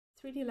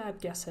3D Lab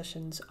guest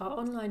sessions are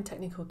online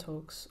technical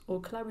talks or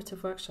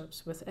collaborative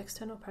workshops with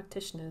external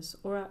practitioners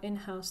or our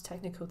in-house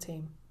technical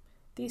team.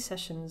 These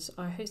sessions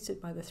are hosted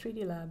by the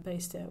 3D Lab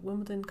based at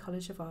Wimbledon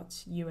College of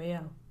Arts,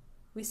 UAL.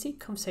 We seek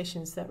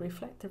conversations that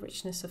reflect the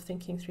richness of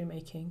thinking through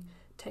making,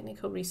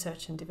 technical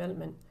research and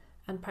development,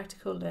 and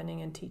practical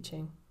learning and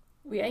teaching.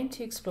 We aim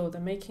to explore the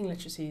making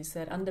literacies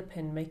that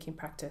underpin making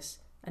practice,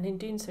 and in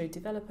doing so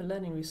develop a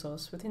learning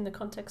resource within the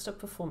context of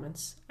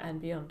performance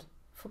and beyond.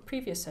 For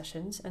previous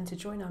sessions and to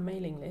join our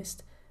mailing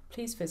list,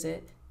 please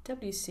visit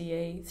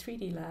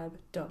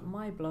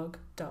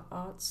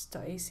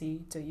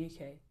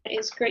wca3dlab.myblog.arts.ac.uk.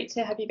 It's great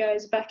to have you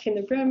guys back in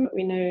the room.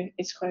 We know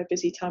it's quite a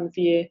busy time of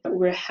year, but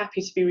we're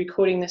happy to be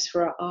recording this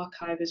for our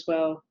archive as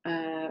well,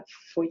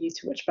 for you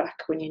to watch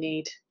back when you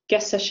need.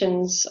 Guest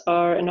sessions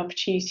are an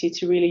opportunity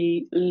to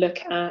really look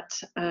at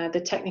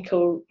the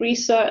technical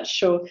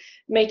research or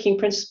making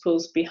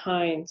principles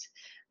behind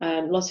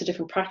lots of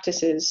different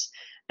practices.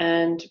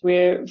 And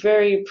we're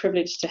very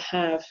privileged to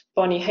have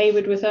Barney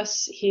Heywood with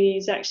us.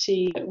 He's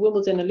actually a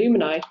Wimbledon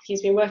alumni.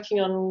 He's been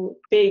working on a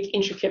big,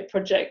 intricate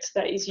project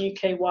that is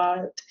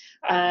UK-wide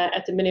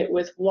at the minute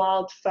with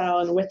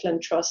Wildfowl and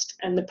Wetland Trust,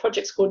 and the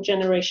project's called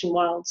Generation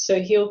Wild.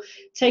 So he'll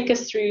take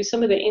us through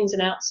some of the ins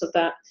and outs of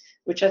that,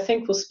 which I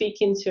think will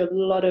speak into a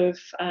lot of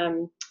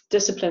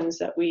disciplines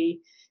that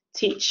we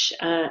teach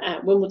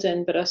at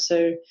Wimbledon, but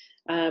also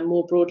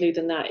more broadly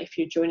than that, if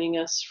you're joining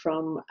us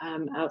from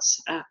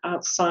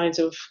outside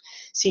of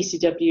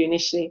CCW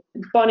initially.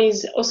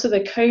 Barney's also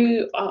the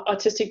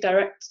co-artistic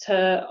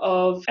director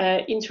of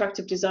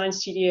interactive design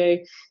studio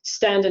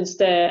Stand and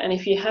Stare, and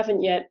if you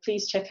haven't yet,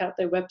 please check out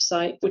their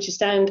website, which is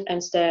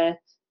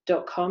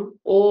standandstare.com,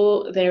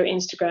 or their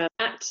Instagram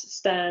at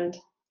stand__,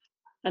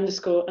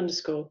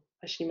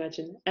 I should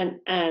imagine, and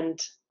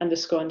 __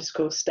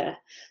 stare.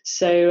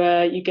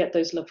 So you get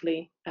those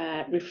lovely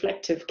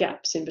reflective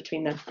gaps in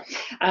between them.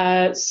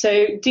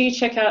 So do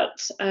check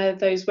out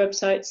those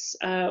websites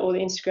or the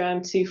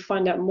Instagram to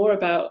find out more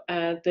about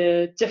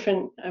the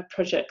different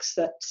projects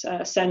that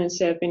Stan and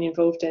Sarah have been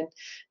involved in.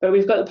 But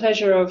we've got the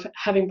pleasure of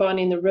having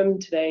Barney in the room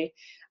today,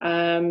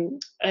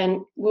 and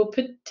will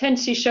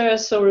potentially show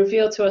us or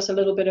reveal to us a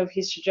little bit of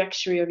his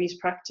trajectory of his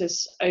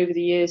practice over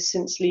the years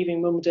since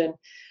leaving Wimbledon.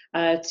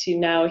 To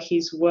now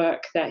his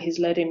work that has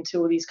led him to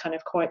all these kind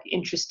of quite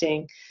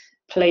interesting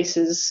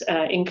places,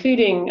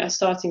 including a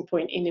starting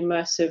point in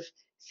immersive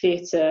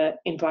theatre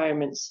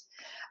environments.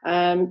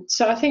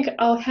 So I think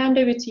I'll hand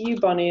over to you,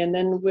 Barney, and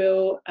then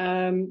we'll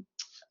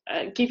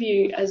give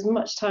you as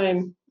much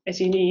time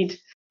as you need.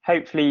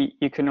 Hopefully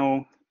you can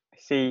all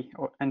see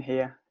and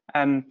hear.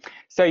 My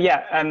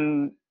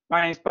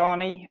name's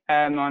Barney.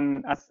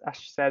 I'm, as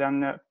Ash said, I'm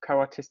the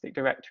co-artistic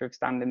director of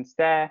Stand and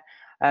Stare.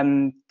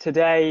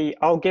 Today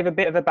I'll give a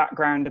bit of a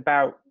background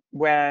about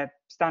how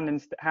Stand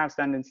and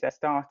Stare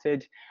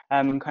started,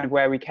 and kind of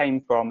where we came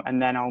from, and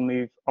then I'll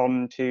move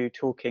on to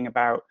talking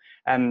about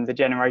the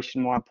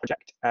Generation Wild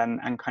project,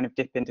 and kind of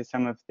dip into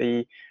some of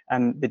the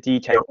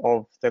detail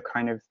of the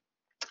kind of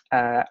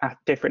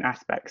different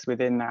aspects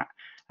within that.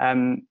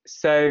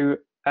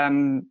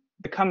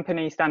 The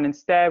company Stand and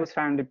Stare was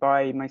founded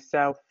by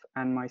myself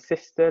and my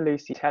sister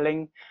Lucy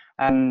Telling,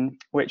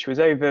 which was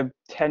over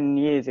 10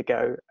 years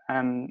ago.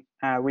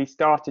 We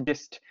started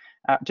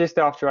just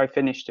after I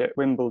finished at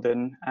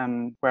Wimbledon,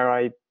 where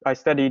I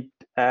studied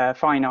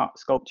fine art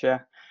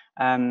sculpture,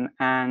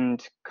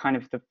 and kind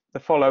of the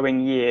following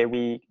year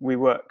me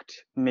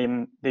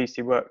and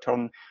Lucy worked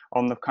on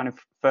the kind of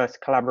first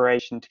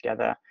collaboration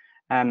together.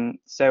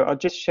 So I'll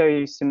just show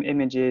you some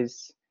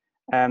images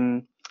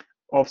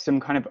of some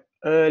kind of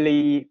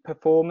early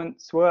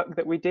performance work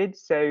that we did.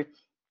 So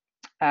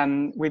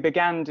we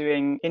began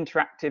doing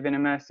interactive and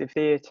immersive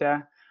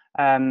theatre,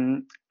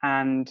 and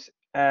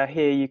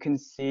here you can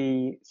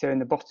see, so in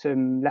the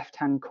bottom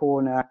left-hand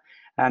corner,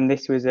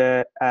 this was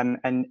a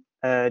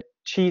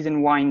cheese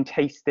and wine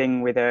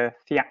tasting with a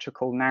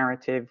theatrical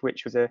narrative,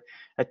 which was a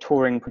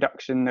touring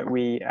production that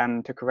we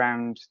took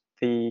around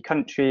the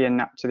country and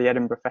up to the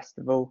Edinburgh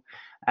Festival.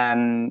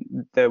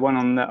 The one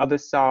on the other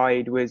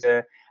side was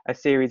a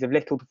series of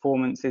little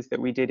performances that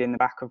we did in the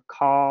back of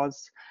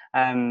cars.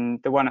 The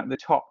one at the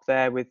top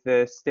there with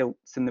the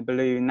stilts and the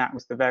balloon, that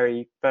was the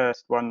very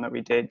first one that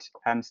we did,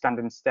 Stand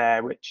and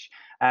Stare, which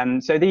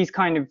so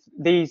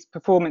these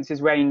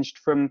performances ranged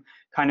from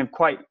kind of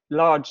quite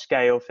large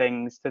scale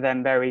things to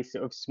then very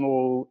sort of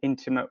small,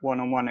 intimate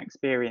one-on-one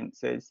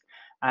experiences.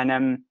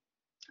 And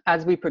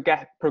as we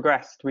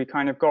progressed, we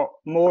kind of got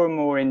more and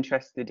more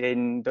interested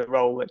in the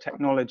role that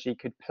technology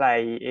could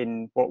play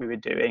in what we were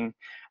doing.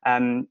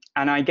 And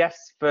I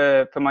guess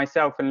for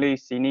myself and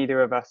Lucy,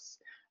 neither of us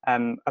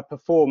are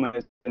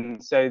performers,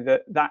 and so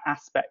that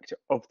aspect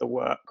of the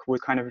work was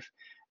kind of,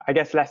 I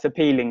guess, less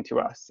appealing to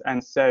us.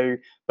 And so,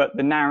 but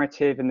the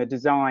narrative and the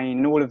design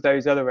and all of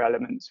those other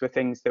elements were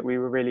things that we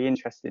were really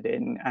interested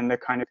in, and the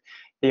kind of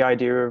the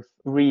idea of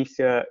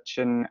research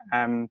and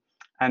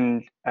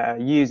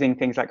using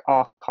things like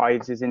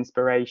archives as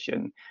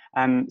inspiration.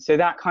 So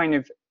that kind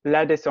of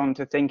led us on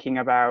to thinking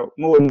about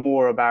more and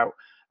more about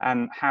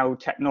how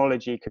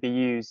technology could be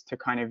used to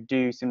kind of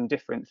do some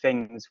different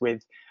things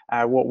with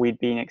what we'd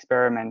been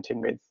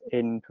experimenting with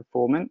in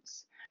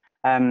performance.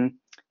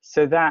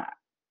 So that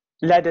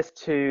led us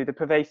to the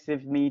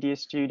Pervasive Media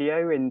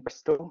Studio in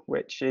Bristol,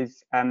 which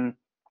is in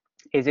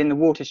the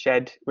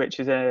Watershed, which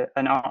is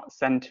an arts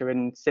centre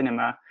and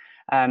cinema.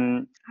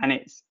 And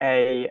it's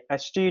a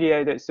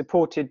studio that's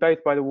supported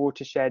both by the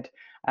Watershed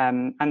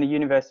and the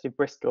University of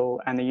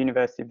Bristol and the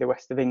University of the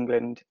West of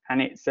England.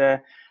 And it's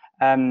a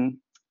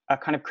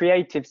kind of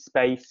creative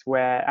space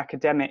where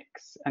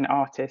academics and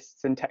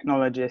artists and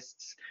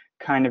technologists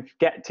kind of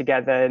get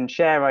together and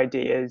share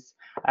ideas,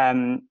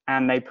 and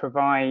they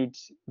provide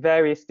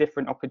various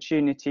different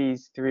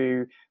opportunities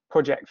through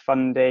project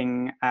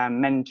funding,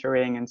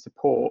 mentoring and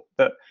support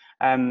that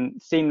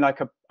seem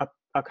like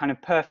a kind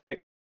of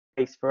perfect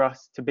place for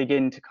us to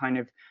begin to kind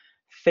of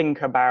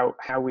think about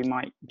how we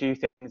might do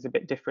things a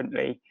bit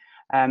differently.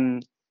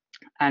 And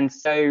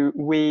so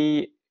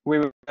we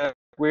were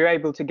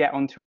able to get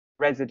onto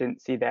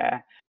residency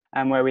there,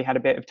 where we had a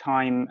bit of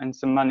time and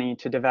some money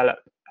to develop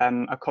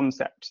a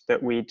concept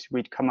that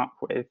we'd come up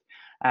with.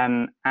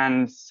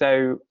 And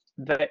so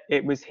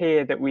it was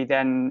here that we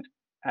then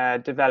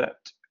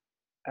developed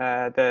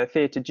the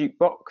theatre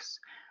jukebox,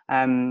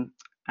 and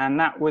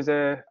that was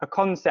a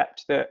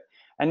concept that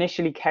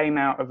initially came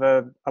out of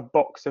a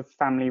box of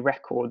family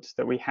records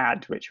that we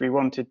had, which we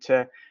wanted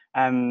to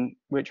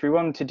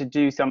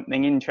do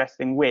something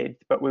interesting with,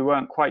 but we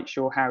weren't quite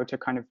sure how to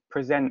kind of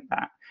present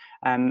that.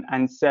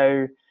 And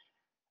so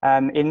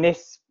in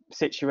this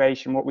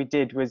situation, what we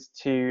did was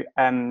to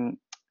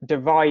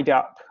divide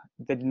up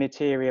the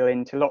material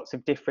into lots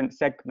of different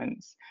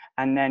segments,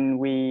 and then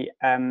we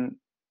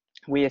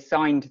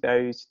assigned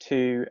those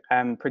to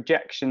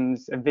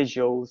projections of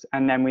visuals,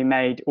 and then we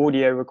made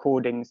audio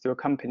recordings to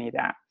accompany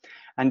that,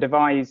 and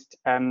devised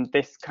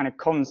this kind of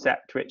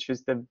concept, which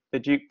was the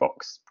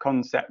jukebox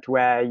concept,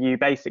 where you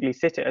basically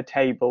sit at a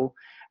table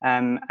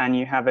and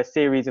you have a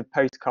series of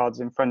postcards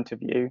in front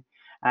of you,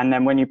 and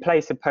then when you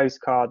place a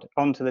postcard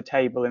onto the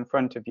table in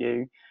front of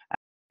you, it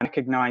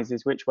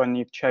recognizes which one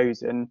you've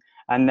chosen,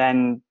 and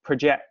then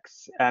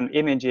projects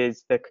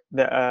images that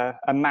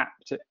are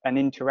mapped and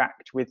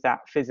interact with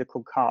that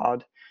physical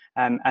card,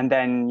 and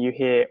then you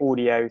hear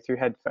audio through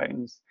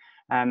headphones.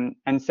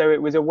 And so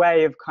it was a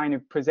way of kind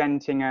of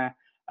presenting a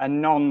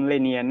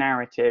non-linear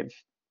narrative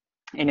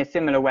in a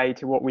similar way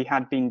to what we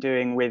had been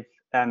doing with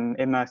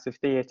immersive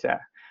theatre,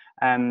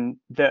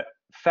 that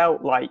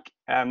felt like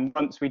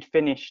once we'd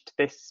finished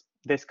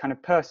this kind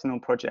of personal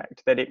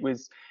project, that it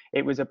was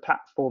a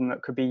platform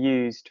that could be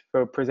used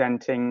for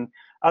presenting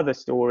other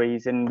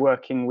stories and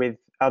working with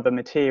other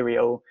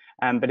material,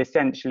 but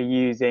essentially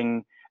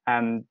using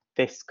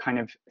this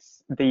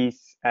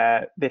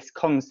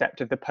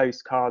concept of the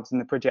postcards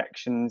and the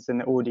projections and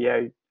the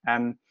audio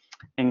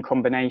in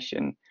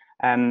combination.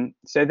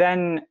 So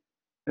then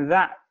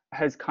that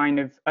has kind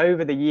of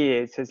over the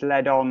years has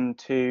led on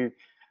to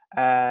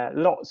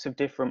lots of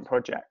different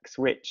projects,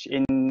 which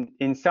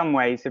in some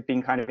ways have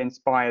been kind of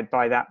inspired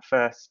by that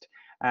first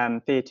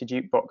theatre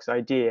jukebox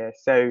idea.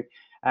 So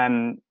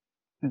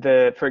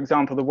for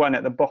example, the one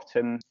at the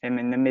bottom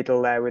in the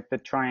middle there with the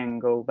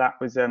triangle, that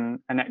was an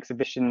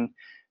exhibition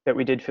that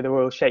we did for the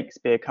Royal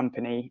Shakespeare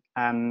Company,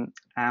 and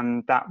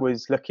that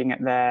was looking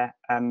at their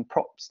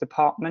props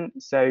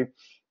department. So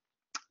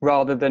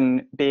rather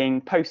than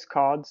being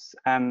postcards,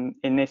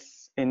 in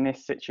this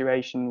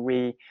situation,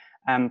 we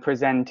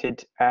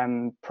presented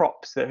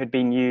props that had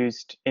been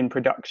used in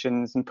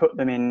productions and put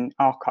them in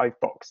archive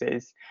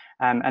boxes,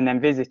 and then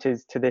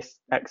visitors to this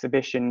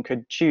exhibition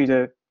could choose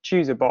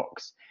a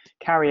box,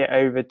 carry it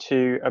over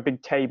to a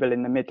big table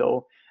in the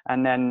middle,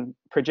 and then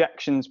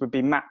projections would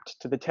be mapped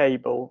to the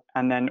table,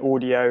 and then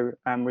audio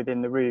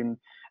within the room.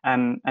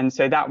 And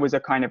so that was a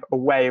kind of a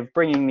way of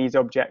bringing these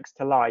objects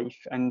to life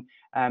and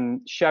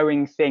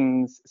showing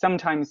things,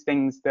 sometimes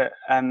things that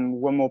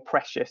were more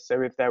precious.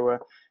 So if there were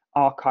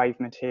archive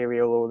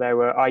material or there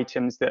were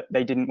items that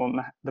they didn't want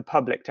the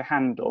public to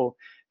handle,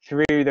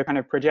 through the kind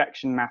of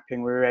projection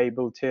mapping, we were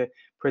able to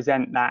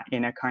present that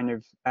in a kind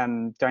of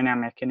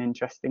dynamic and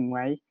interesting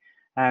way.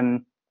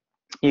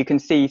 You can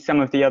see some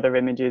of the other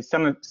images.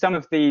 Some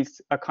of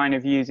these are kind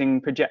of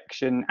using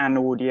projection and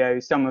audio.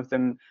 Some of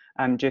them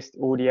just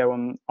audio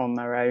on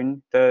their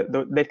own.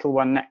 The little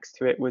one next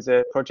to it was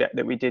a project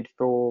that we did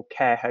for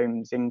care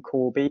homes in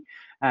Corby,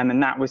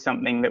 and that was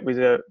something that was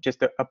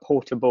just a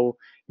portable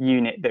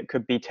unit that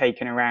could be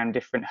taken around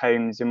different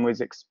homes and was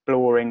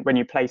exploring. When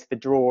you place the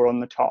drawer on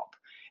the top,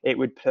 it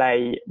would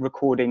play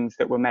recordings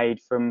that were made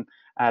from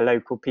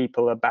local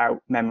people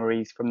about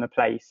memories from the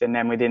place, and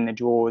then within the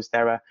drawers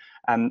there are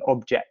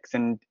objects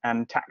and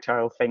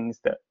tactile things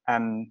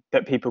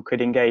that people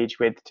could engage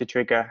with to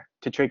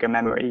trigger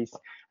memories,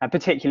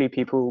 particularly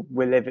people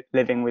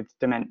living with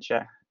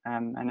dementia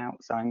and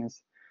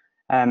Alzheimer's.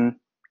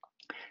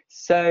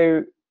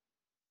 So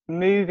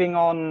moving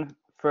on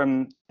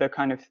from the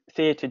kind of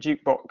theatre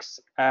jukebox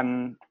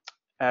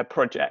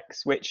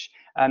projects, which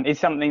is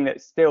something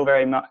that's still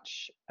very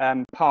much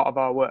part of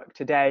our work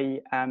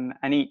today, and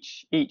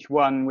each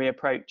one we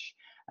approach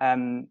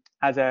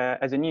as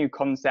a new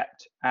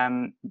concept,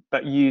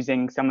 but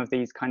using some of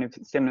these kind of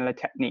similar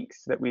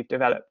techniques that we've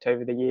developed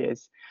over the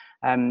years.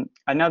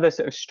 Another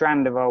sort of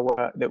strand of our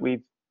work that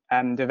we've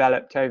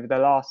developed over the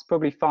last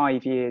probably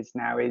 5 years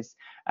now is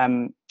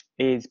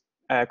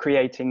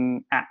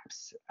creating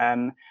apps,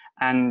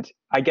 and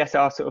I guess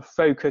our sort of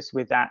focus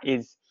with that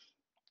is,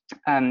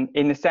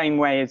 in the same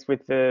way as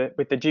with the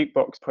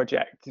Jukebox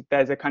project,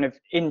 there's a kind of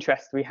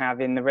interest we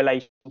have in the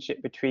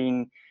relationship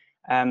between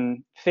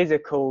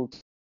physical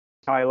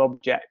tactile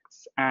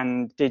objects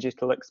and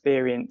digital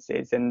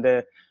experiences, and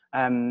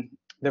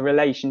the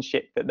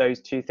relationship that those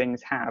two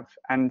things have.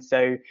 And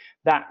so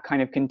that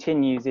kind of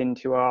continues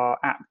into our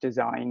app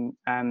design.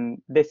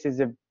 This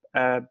is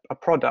a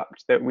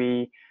product that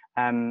we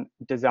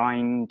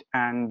designed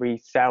and we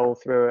sell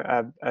through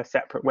a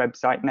separate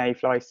website,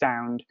 Mayfly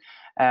Sound.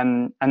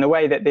 And the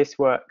way that this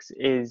works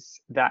is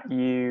that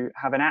you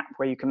have an app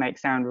where you can make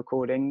sound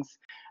recordings,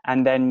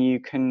 and then you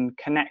can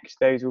connect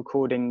those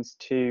recordings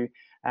to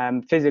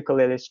physical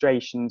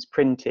illustrations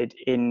printed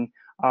in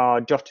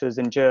our jotters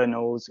and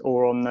journals,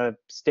 or on the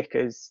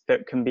stickers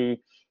that can be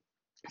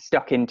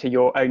stuck into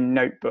your own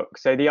notebook.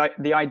 So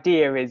the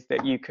idea is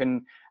that you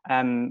can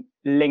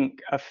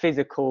link a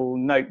physical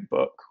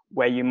notebook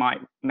where you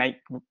might make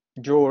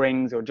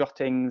drawings or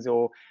jottings,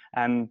 or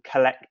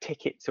collect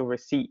tickets or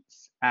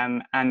receipts,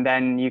 and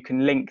then you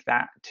can link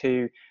that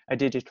to a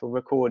digital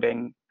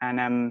recording.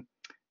 And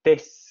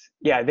this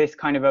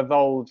kind of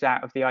evolves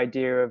out of the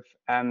idea of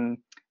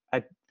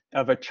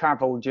a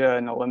travel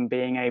journal, and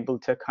being able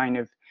to kind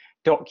of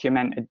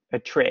document a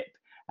trip,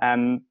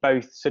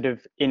 both sort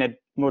of in a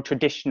more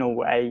traditional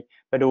way,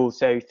 but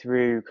also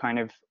through kind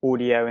of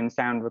audio and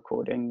sound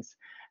recordings.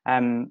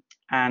 And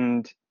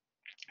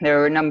there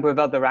are a number of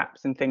other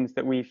apps and things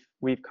that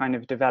we've kind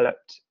of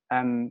developed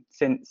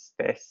since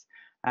this,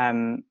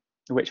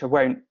 which I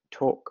won't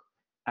talk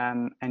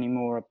any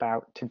more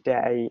about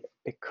today,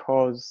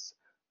 because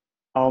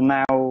I'll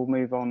now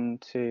move on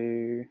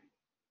to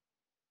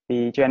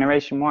the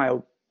Generation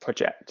Wild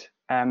project.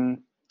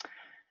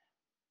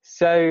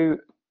 So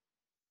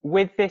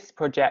with this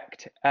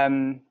project,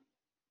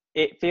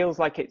 it feels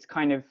like it's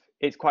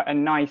quite a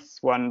nice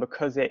one,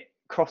 because it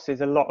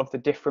crosses a lot of the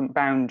different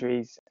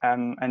boundaries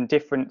and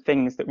different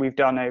things that we've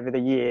done over the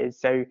years.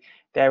 So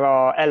there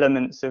are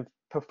elements of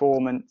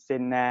performance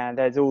in there.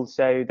 There's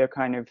also the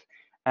kind of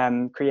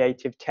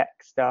creative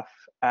tech stuff,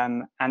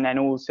 and then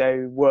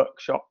also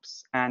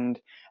workshops and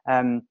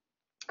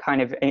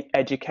kind of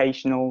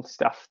educational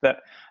stuff that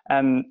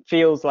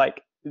feels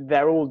like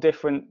they're all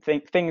different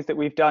things that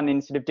we've done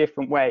in sort of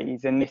different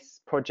ways, and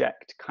this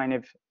project kind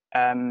of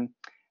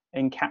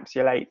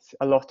encapsulates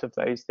a lot of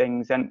those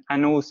things,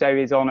 and also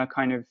is on a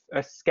kind of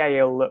a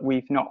scale that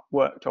we've not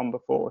worked on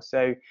before.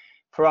 So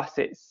for us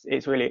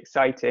it's really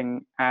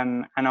exciting,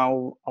 and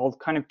I'll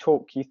kind of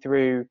talk you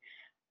through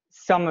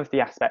some of the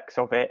aspects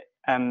of it.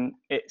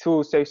 It's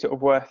also sort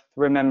of worth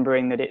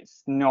remembering that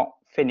it's not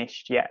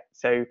finished yet.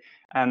 So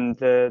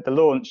the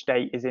launch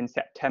date is in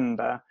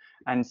September,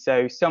 and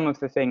so some of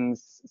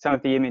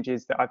the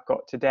images that I've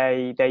got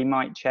today, they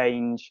might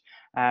change.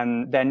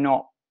 They're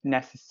not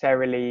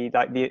necessarily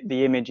like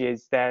the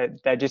images, they're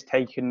just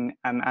taken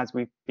as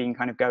we've been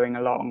kind of going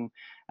along,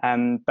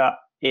 but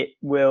it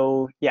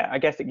will, I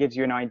guess it gives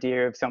you an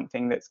idea of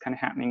something that's kind of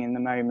happening in the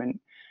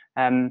moment.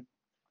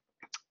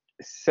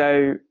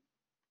 So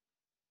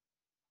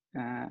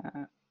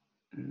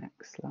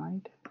next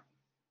slide.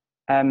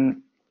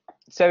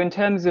 So in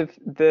terms of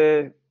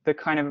the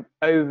kind of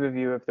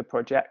overview of the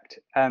project,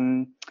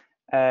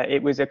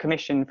 it was a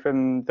commission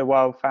from the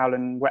Wildfowl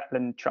and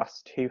Wetland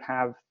Trust, who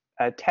have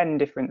 10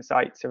 different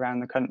sites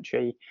around the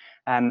country,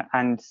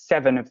 and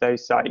 7 of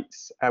those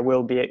sites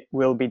will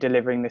be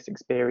delivering this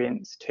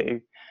experience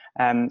to.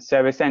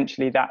 So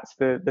essentially that's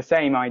the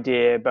same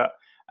idea, but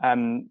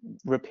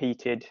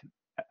repeated.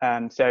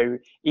 So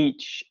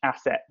each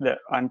asset that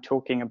I'm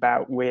talking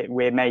about,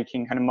 we're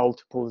making kind of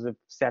multiples of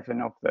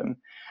 7 of them,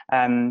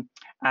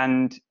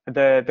 and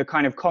the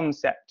kind of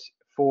concept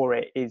for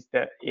it is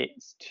that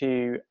it's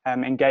to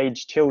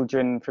engage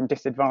children from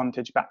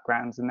disadvantaged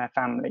backgrounds and their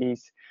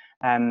families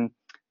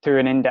through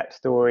an in-depth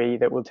story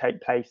that will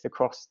take place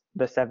across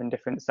the 7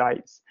 different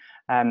sites,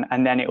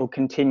 and then it will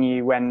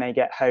continue when they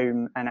get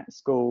home and at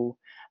school.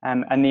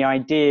 And the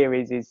idea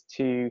is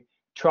to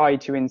try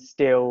to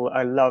instill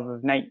a love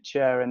of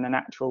nature and the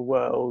natural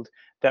world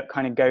that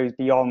kind of goes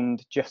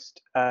beyond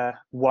just a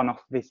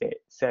one-off visit.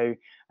 So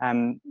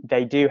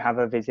they do have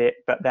a visit,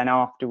 but then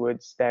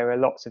afterwards there are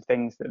lots of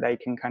things that they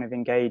can kind of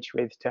engage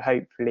with to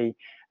hopefully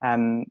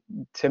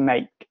to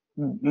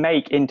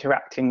make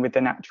interacting with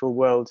the natural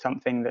world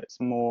something that's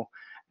more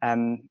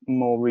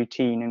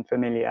routine and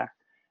familiar.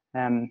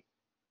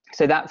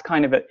 So that's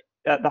kind of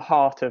at the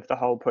heart of the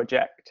whole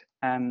project.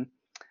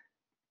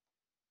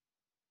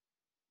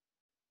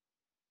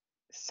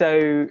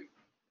 So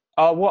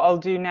what I'll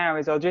do now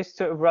is I'll just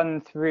sort of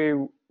run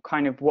through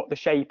kind of what the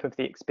shape of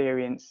the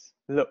experience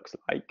looks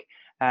like.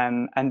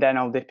 and then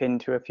I'll dip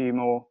into a few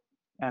more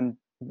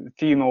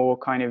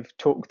kind of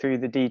talk through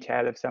the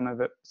detail of some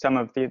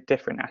of the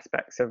different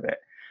aspects of it.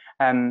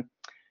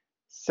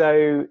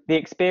 So the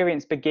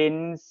experience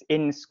begins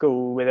in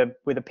school with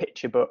a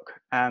picture book,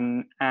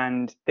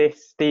 and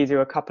these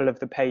are a couple of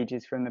the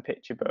pages from the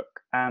picture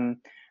book, and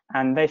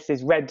this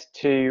is read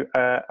to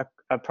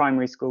a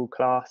primary school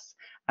class,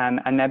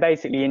 and they're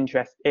basically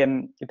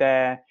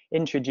they're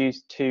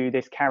introduced to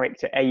this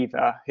character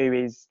Ava, who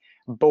is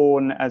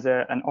born as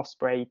an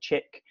osprey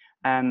chick,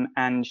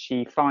 and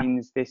she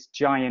finds this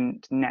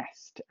giant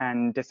nest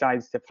and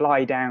decides to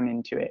fly down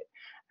into it.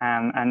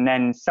 And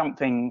then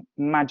something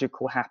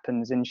magical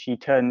happens, and she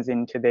turns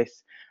into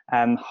this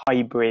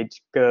hybrid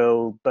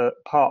girl,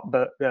 part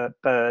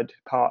bird,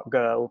 part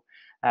girl.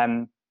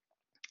 And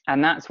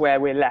that's where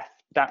we're left.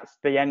 That's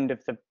the end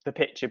of the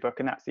picture book,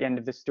 and that's the end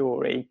of the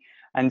story.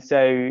 And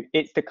so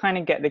it's to kind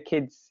of get the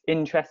kids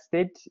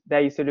interested.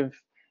 They sort of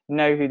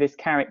know who this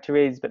character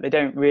is, but they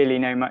don't really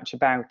know much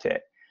about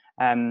it.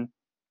 The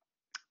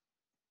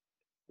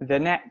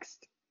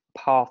next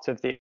part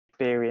of the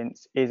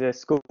experience is a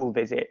school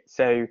visit.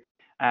 So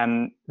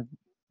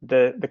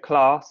the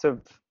class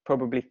of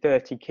probably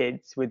 30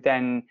 kids would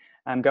then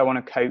go on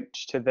a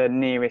coach to the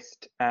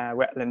nearest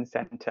wetland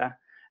centre,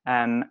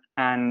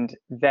 and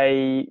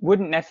they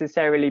wouldn't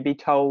necessarily be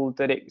told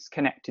that it's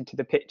connected to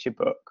the picture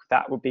book.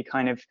 That would be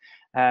kind of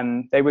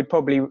they would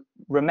probably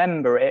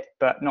remember it,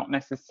 but not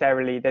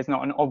necessarily, there's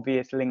not an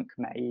obvious link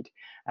made,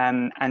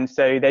 and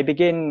so they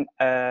begin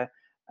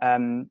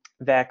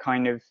their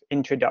kind of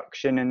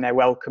introduction, and they're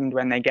welcomed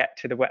when they get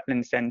to the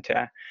wetland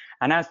centre.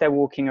 And as they're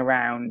walking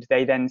around,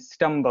 they then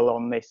stumble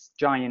on this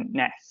giant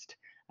nest,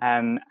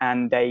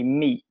 and they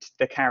meet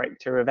the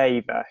character of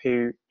Ava,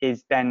 who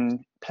is then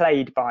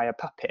played by a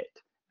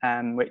puppet,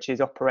 which is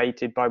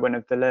operated by one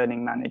of the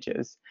learning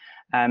managers.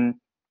 And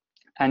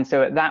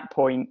so at that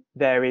point,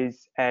 there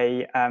is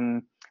a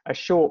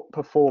short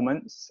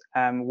performance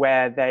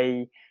where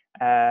they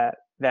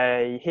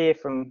hear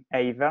from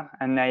Ava,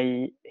 and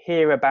they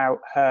hear about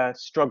her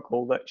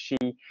struggle, that she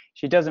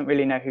doesn't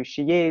really know who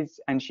she is,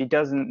 and she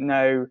doesn't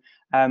know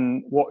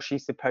what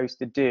she's supposed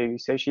to do.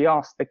 So she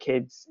asks the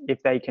kids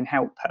if they can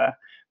help her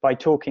by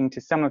talking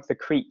to some of the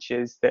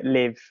creatures that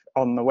live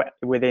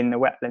within the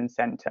wetland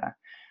centre.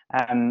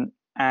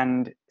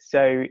 And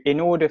so in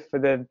order for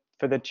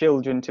the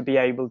children to be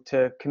able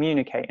to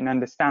communicate and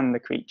understand the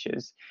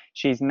creatures,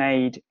 she's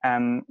made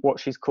what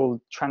she's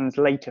called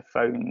translator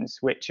phones,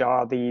 which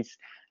are these,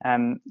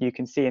 you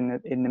can see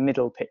in the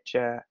middle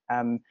picture,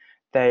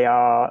 they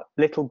are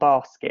little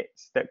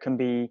baskets that can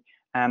be,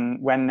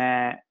 when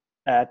they're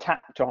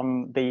tapped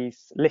on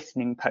these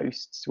listening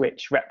posts,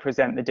 which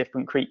represent the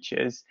different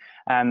creatures,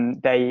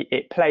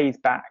 it plays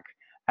back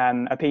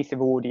a piece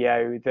of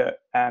audio that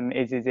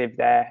is as if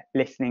they're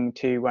listening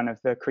to one of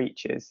the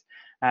creatures.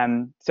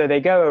 So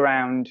they go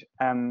around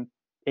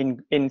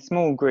in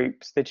small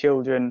groups, the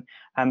children,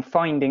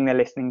 finding the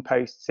listening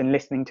posts and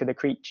listening to the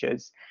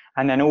creatures.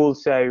 And then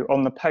also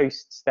on the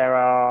posts, there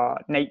are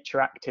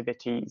nature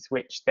activities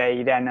which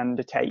they then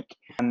undertake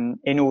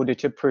in order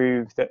to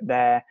prove that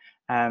their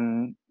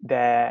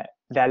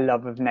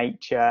love of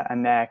nature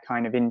and their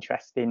kind of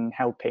interest in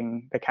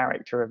helping the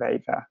character of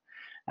Ava.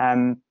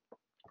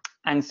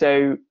 And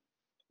so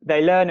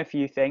they learn a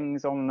few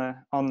things on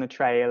the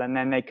trail, and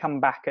then they come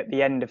back at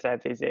the end of their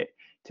visit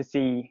to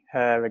see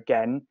her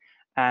again,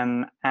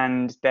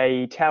 and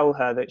they tell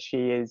her that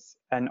she is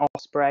an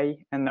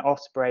osprey, and the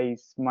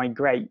ospreys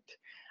migrate,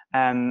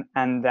 and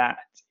that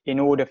in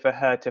order for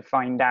her to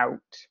find out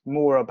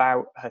more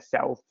about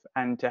herself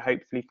and to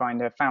hopefully find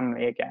her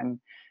family again,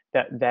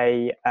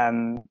 that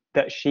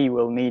she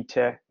will need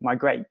to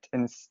migrate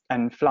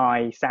and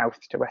fly south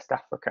to West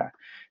Africa.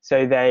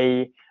 So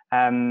they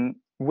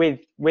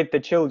with the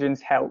children's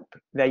help,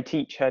 they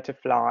teach her to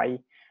fly,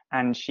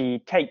 and she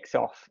takes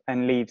off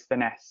and leaves the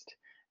nest.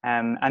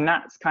 And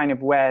that's kind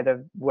of where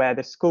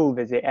the school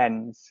visit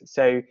ends.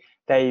 So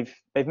they've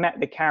met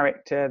the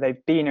character,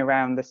 they've been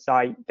around the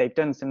site, they've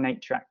done some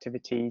nature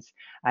activities,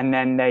 and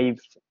then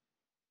they've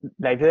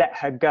let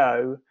her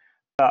go,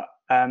 but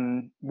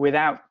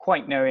without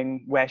quite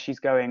knowing where she's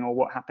going or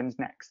what happens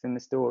next in the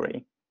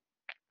story.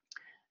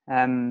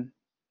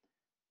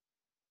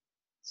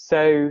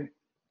 So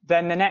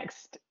then the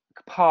next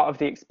part of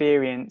the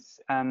experience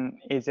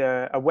is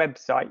a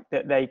website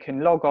that they can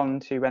log on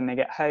to when they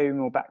get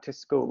home or back to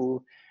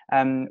school,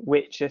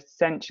 which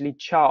essentially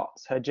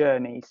charts her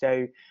journey.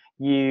 So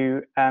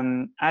you,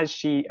 as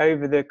she,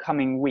 over the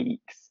coming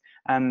weeks,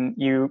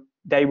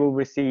 they will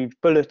receive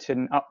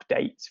bulletin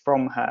updates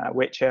from her,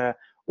 which are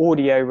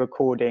audio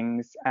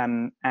recordings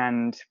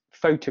and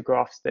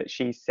photographs that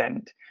she's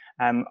sent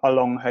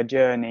along her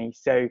journey.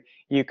 So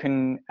you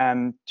can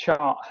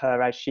chart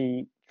her as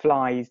she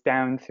flies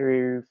down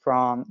through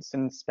France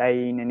and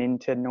Spain and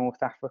into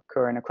North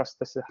Africa and across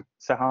the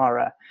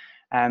Sahara,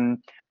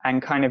 and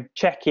kind of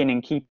check in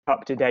and keep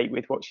up to date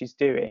with what she's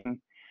doing.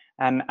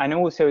 And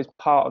also as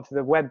part of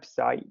the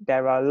website,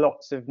 there are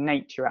lots of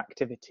nature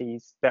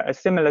activities that are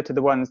similar to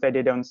the ones they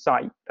did on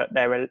site, but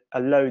there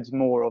are loads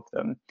more of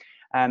them.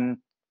 And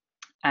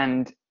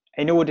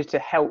in order to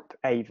help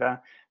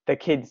Ava, the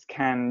kids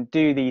can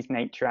do these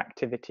nature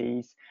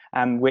activities,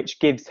 which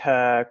gives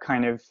her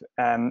kind of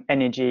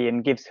energy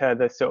and gives her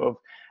the sort of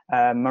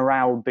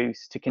morale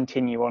boost to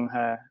continue on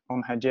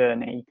her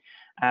journey.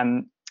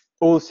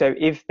 Also,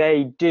 if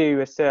they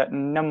do a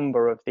certain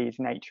number of these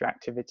nature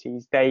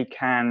activities, they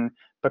can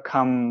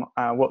become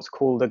what's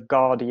called a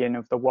guardian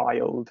of the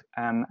wild,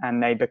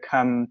 and they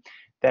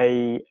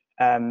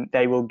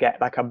will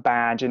get like a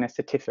badge and a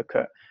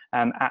certificate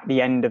at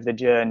the end of the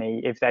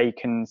journey if they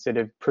can sort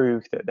of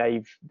prove that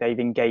they've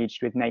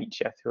engaged with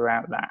nature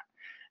throughout that.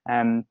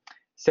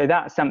 So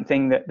that's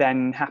something that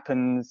then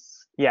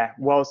happens,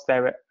 whilst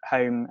they're at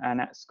home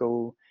and at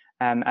school.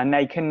 And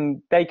they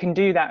can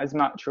do that as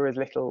much or as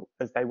little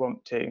as they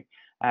want to,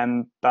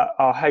 but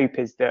our hope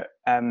is that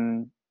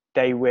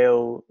they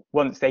will,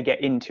 once they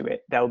get into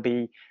it,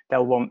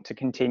 they'll want to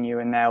continue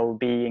and they'll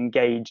be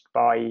engaged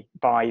by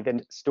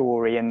the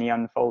story and the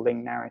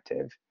unfolding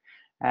narrative.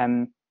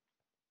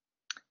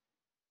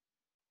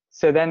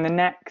 So then the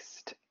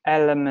next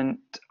element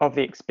of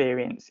the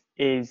experience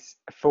is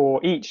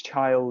for each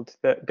child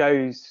that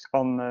goes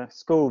on the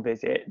school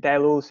visit,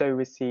 they'll also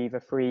receive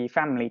a free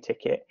family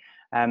ticket,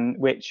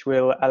 which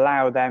will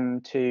allow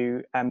them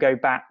to go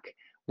back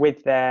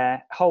with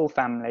their whole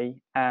family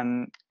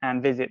and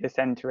visit the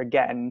centre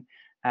again.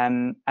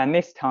 And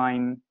this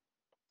time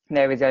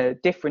there is a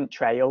different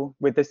trail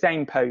with the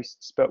same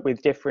posts but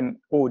with different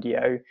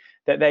audio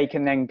that they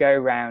can then go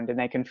around and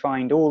they can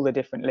find all the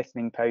different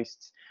listening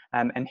posts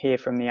and hear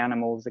from the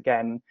animals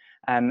again.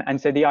 And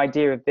so the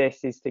idea of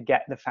this is to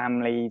get the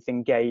families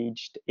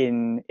engaged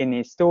in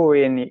the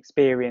story and the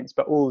experience,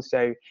 but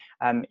also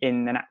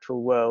in the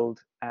natural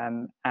world.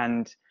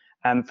 And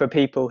for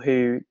people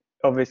who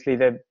obviously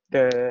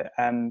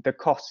the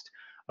cost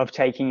of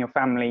taking your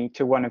family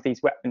to one of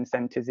these wetland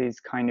centres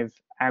is kind of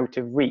out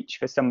of reach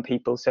for some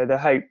people. So the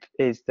hope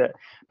is that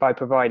by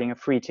providing a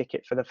free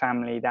ticket for the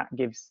family, that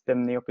gives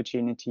them the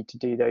opportunity to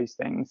do those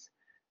things.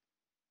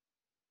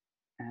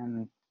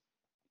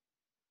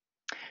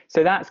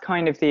 So that's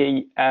kind of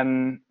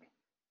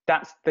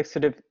that's the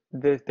sort of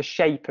the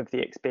shape of the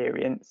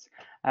experience.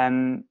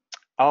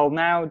 I'll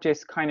now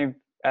just kind of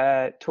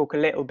talk a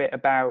little bit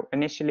about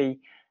initially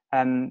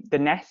the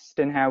nest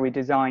and how we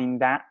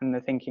designed that and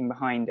the thinking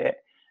behind it.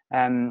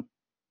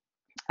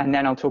 And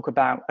then I'll talk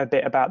a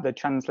bit about the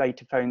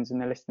translator phones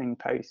and the listening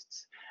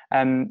posts.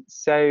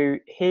 So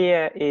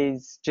here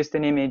is just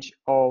an image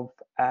of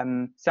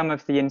some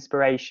of the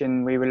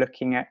inspiration we were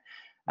looking at,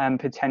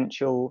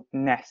 potential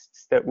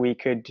nests that we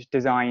could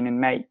design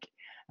and make.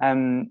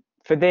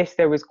 For this,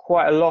 there was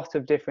quite a lot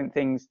of different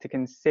things to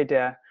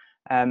consider.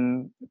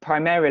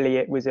 Primarily,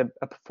 it was a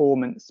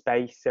performance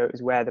space, so it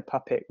was where the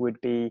puppet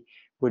would be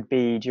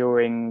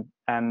during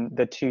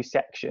the two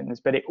sections,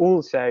 but it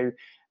also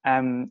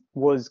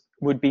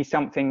would be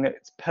something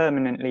that's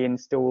permanently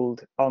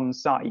installed on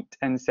site,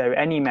 and so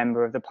any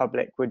member of the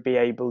public would be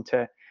able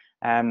to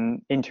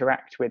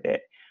interact with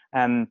it.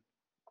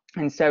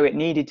 And so it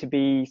needed to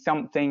be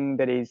something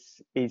that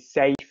is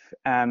safe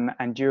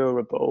and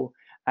durable,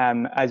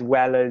 as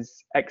well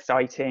as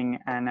exciting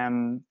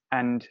and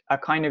a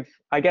kind of,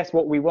 I guess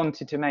what we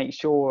wanted to make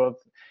sure of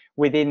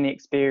within the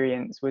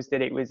experience was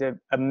that it was a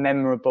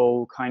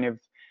memorable kind of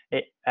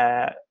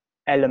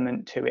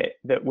element to it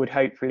that would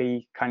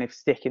hopefully kind of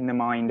stick in the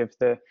mind of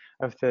the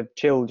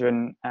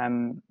children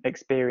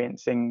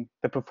experiencing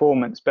the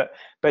performance, but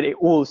it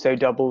also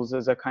doubles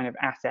as a kind of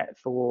asset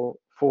for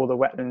the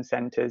wetland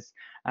centres,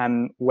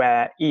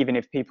 where even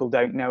if people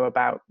don't know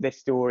about this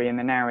story and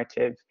the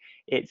narrative,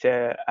 it's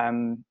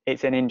an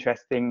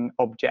interesting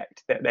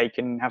object that they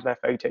can have their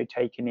photo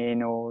taken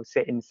in or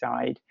sit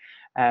inside.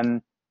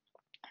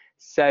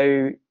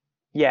 So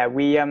yeah,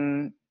 we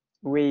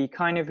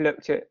kind of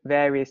looked at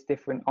various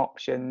different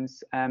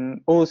options,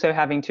 also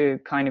having to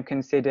kind of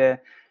consider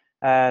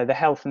the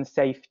health and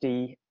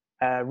safety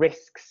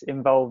risks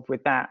involved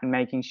with that, and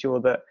making sure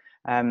that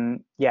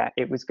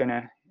it was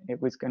gonna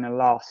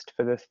last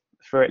for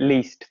at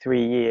least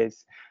 3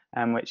 years,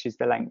 which is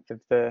the length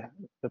of the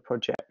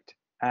project.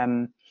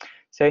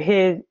 So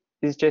here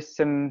is just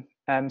some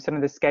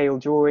of the scale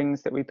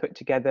drawings that we put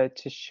together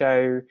to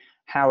show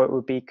how it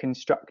would be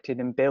constructed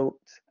and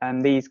built,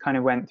 and these kind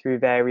of went through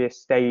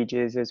various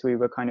stages as we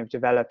were kind of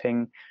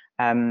developing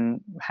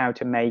how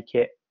to make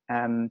it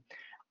and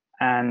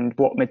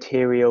what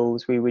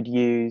materials we would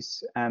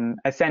use.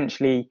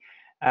 Essentially,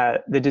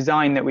 the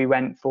design that we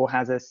went for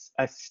has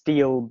a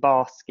steel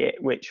basket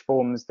which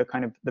forms the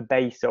kind of the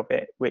base of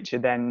it, which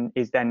is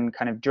then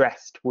kind of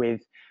dressed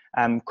with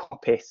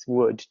coppice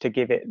wood to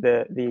give it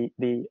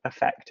the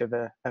effect of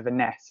a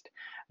nest.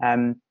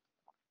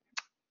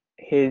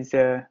 Here's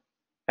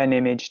an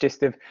image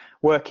just of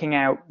working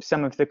out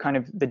some of the kind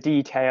of the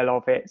detail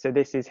of it. So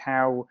this is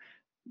how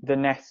the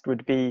nest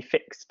would be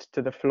fixed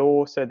to the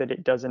floor so that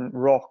it doesn't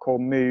rock or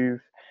move.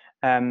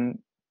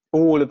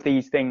 all of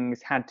these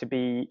things had to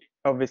be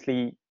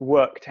obviously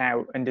worked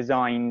out and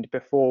designed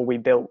before we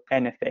built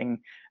anything.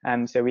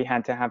 So we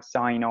had to have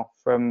sign off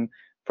from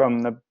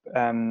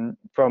WWT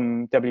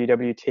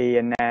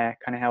and their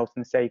kind of health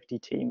and safety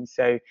team.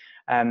 So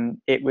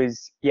it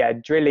was, yeah,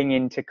 drilling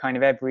into kind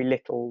of every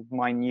little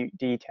minute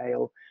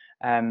detail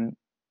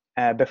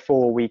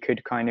before we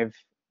could kind of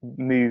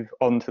move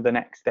on to the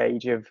next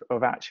stage of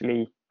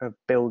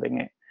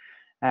building it.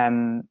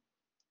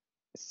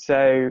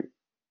 So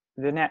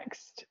the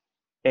next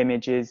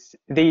images,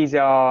 these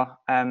are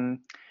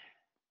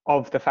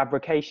of the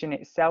fabrication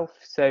itself.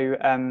 So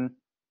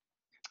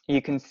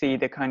you can see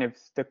the kind of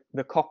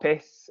the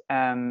coppice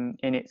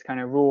in its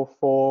kind of raw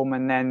form,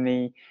 and then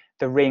the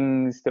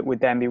rings that would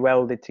then be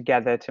welded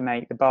together to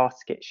make the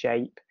basket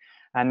shape.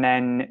 And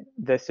then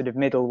the sort of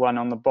middle one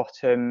on the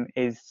bottom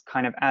is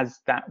kind of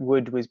as that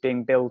wood was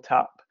being built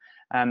up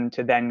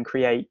to then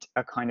create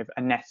a kind of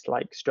a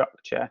nest-like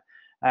structure.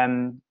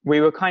 We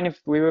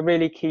were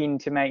really keen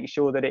to make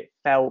sure that it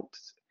felt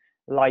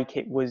like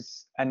it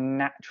was a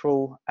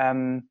natural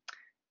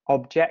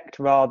object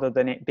rather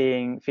than it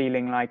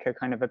feeling like a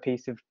kind of a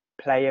piece of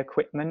play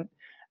equipment.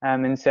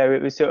 And so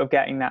it was sort of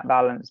getting that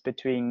balance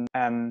between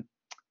the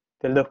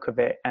look of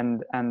it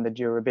and the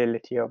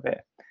durability of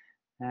it.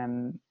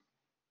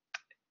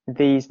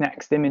 These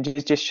next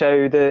images just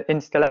show the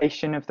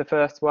installation of the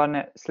first one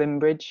at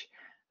Slimbridge.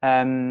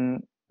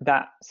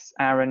 That's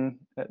Aaron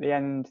at the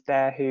end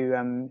there who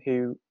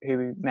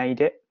made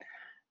it.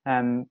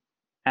 And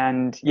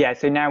yeah,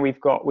 so now we've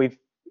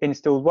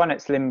installed one at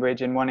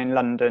Slimbridge and one in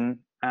London.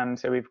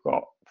 So we've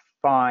got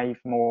 5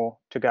 more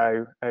to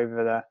go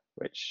over there,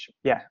 which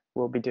yeah,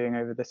 we'll be doing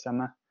over the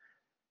summer.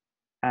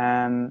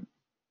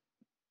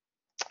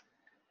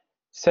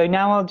 So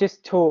now I'll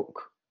just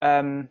talk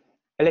a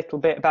little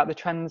bit about the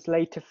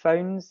translator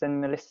phones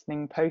and the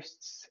listening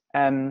posts.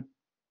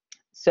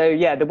 So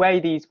yeah, the way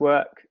these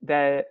work,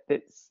 the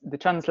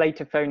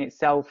translator phone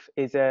itself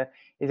is a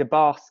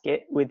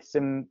basket with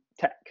some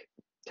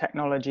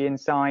technology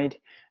inside.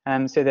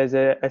 So there's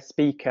a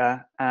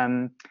speaker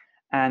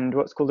and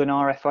what's called an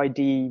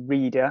RFID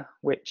reader,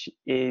 which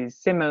is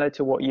similar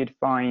to what you'd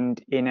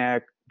find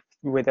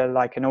with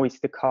like an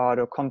Oyster card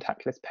or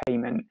contactless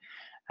payment.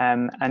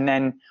 And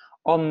then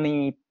on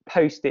the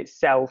post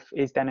itself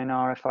is then an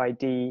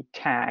RFID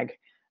tag.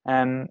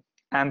 And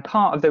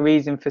part of the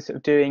reason for sort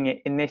of doing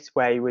it in this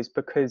way was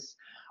because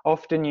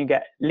often you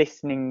get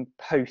listening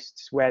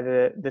posts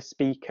where the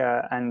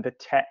speaker and the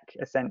tech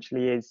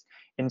essentially is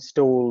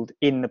installed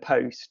in the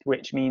post,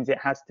 which means it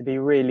has to be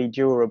really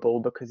durable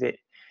because it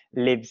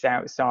lives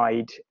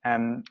outside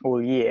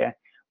all year.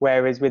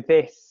 Whereas with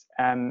this,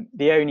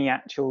 the only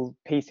actual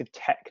piece of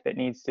tech that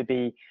needs to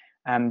be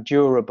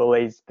durable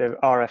is the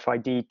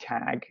RFID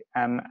tag,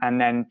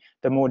 and then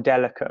the more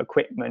delicate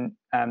equipment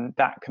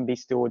that can be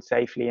stored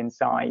safely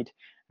inside.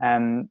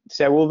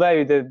 So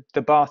although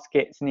the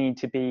baskets need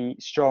to be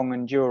strong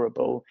and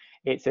durable,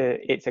 it's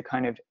a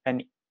kind of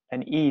an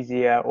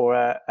easier or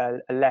a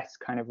less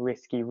kind of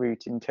risky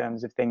route in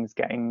terms of things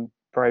getting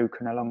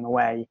broken along the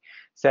way.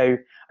 So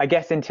I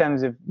guess in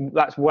terms of,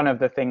 that's one of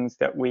the things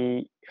that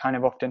we kind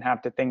of often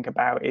have to think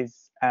about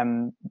is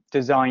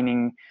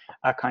designing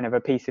a kind of a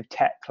piece of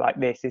tech like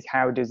this is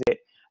how do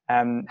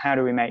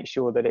we make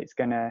sure that it's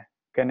gonna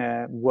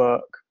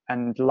work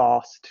and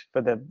last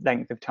for the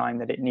length of time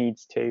that it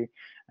needs to,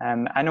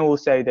 and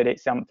also that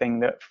it's something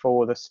that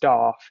for the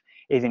staff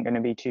isn't going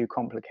to be too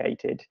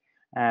complicated.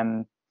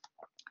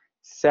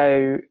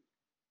 So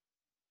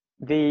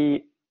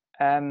the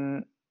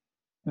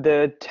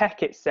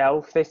tech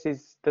itself, this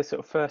is the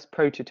sort of first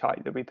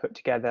prototype that we put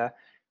together,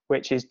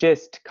 which is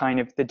just kind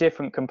of the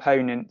different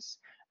components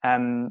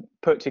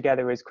put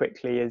together as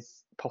quickly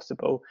as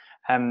possible.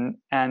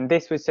 And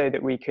this was so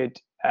that we could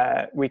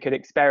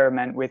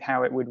experiment with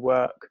how it would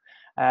work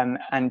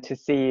and to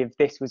see if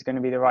this was going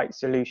to be the right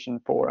solution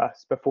for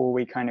us before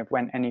we kind of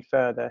went any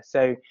further.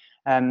 So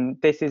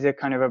this is a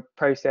kind of a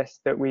process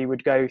that we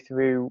would go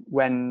through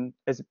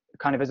as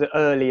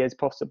early as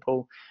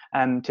possible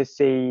to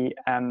see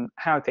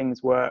how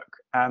things work,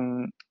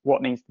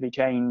 what needs to be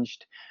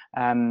changed,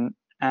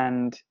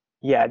 and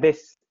yeah,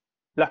 this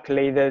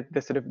luckily the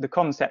sort of the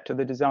concept of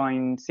the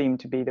design seemed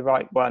to be the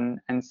right one,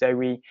 and so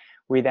we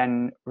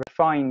then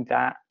refined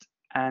that.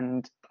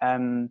 And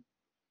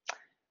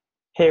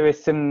here are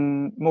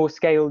some more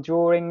scale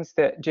drawings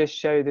that just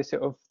show the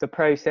sort of the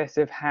process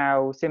of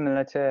how,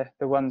 similar to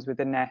the ones with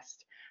the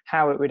nest,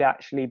 how it would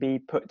actually be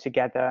put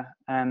together.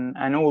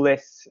 And all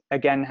this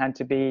again had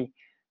to be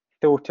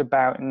thought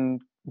about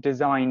and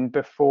designed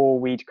before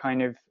we'd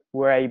kind of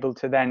were able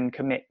to then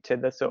commit to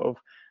the sort of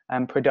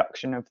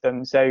production of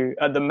them. So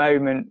at the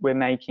moment we're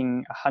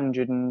making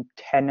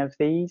 110 of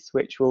these,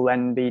 which will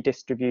then be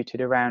distributed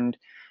around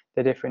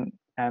the different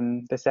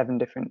the 7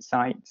 different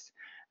sites.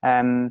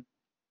 Here's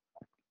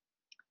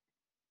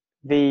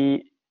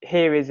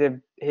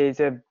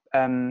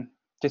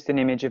just an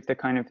image of the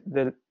kind of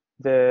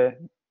the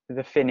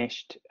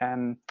finished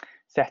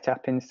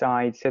setup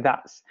inside. So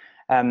that's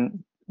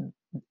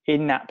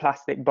in that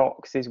plastic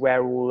box is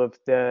where all of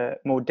the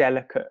more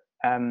delicate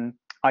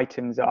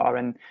items are,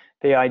 and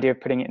the idea of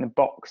putting it in a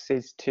box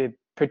is to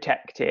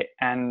protect it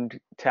and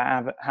to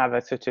have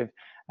a sort of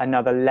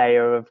another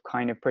layer of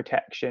kind of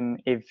protection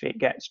if it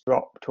gets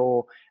dropped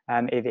or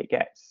if it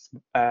gets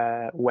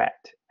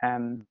wet.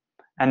 And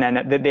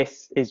then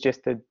this is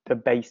just the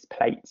base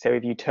plate, so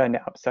if you turn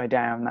it upside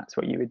down, that's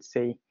what you would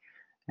see.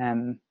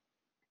 And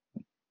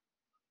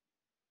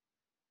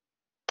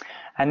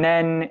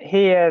then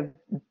here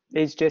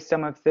is just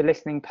some of the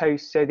listening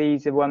posts. So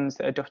these are ones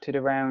that are dotted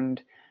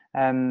around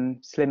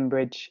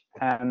Slimbridge.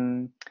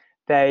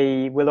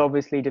 They will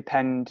obviously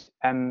depend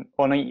on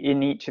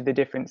in each of the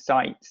different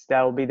sites.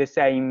 There'll be the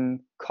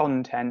same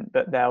content,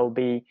 but they'll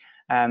be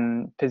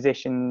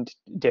positioned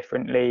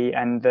differently,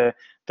 and the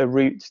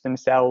routes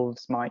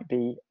themselves might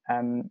be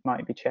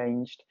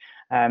changed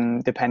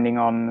depending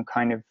on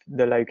kind of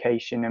the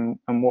location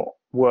and what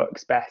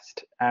works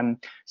best.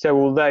 So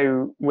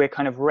although we're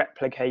kind of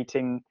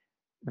replicating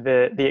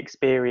the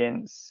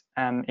experience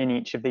in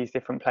each of these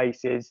different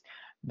places,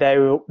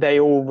 they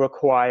all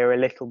require a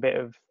little bit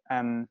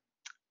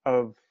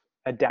of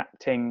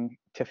adapting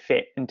to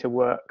fit and to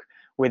work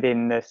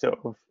within the sort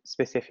of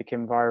specific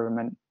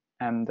environment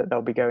that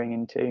they'll be going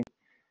into.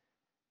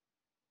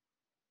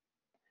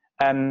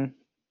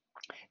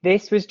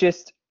 This was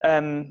just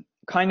kind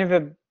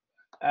of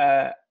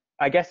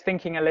I guess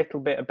thinking a little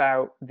bit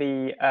about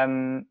the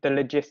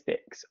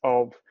logistics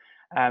of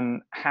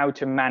how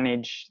to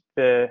manage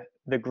the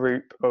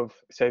group of,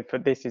 so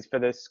this is for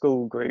the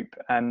school group,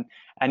 and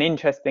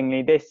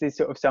interestingly this is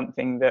sort of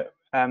something that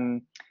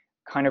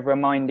kind of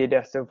reminded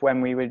us of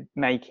when we were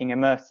making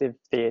immersive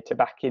theatre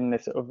back in the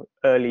sort of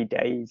early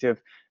days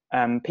of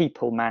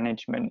people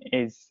management,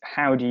 is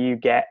how do you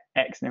get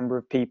X number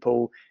of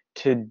people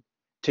to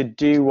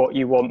do what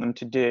you want them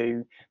to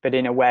do, but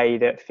in a way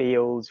that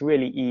feels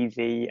really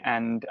easy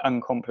and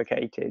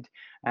uncomplicated.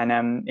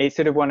 And it's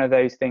sort of one of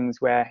those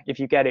things where if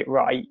you get it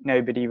right,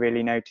 nobody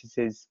really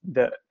notices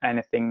that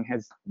anything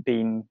has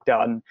been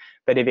done.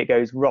 But if it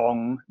goes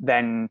wrong,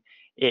 then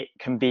it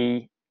can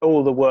be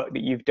all the work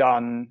that you've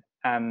done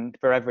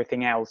for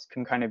everything else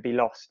can kind of be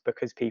lost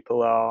because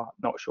people are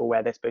not sure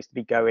where they're supposed to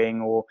be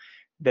going or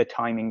the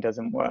timing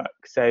doesn't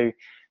work. So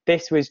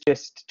this was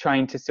just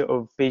trying to sort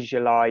of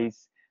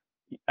visualize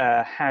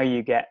how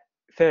you get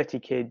 30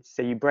 kids,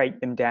 so you break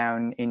them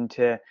down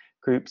into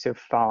groups of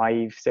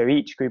 5, so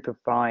each group of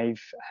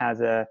 5 has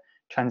a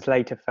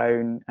translator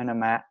phone and a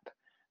map,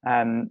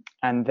 and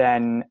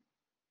then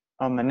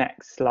on the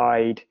next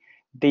slide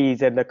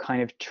these are the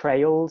kind of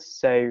trails.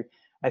 So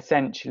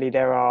essentially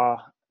there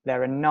are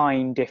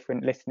 9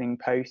 different listening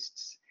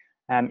posts.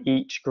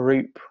 Each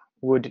group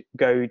would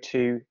go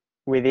to,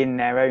 within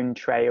their own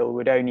trail,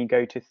 would only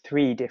go to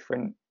 3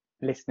 different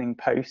listening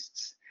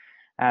posts.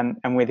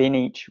 And within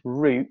each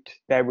route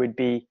there would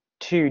be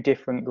 2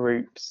 different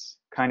groups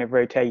kind of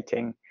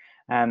rotating,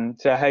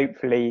 so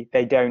hopefully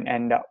they don't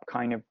end up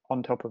kind of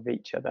on top of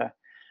each other.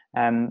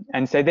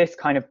 And so this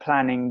kind of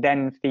planning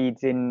then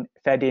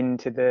fed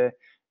into the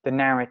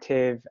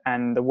narrative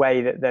and the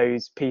way that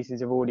those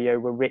pieces of audio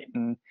were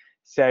written.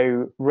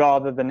 So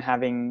rather than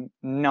having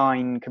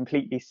 9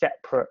 completely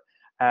separate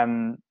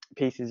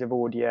pieces of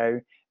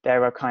audio,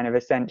 there are kind of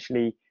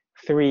essentially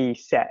 3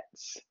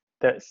 sets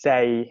that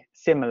say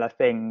similar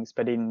things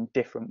but in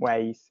different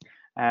ways.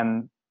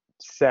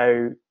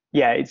 So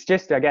yeah, it's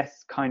just, I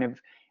guess, kind of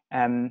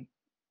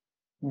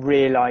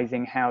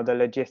realizing how the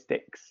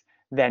logistics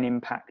then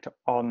impact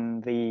on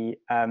the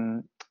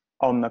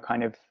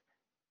kind of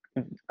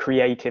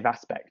creative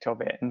aspect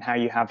of it, and how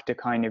you have to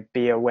kind of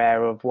be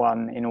aware of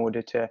one in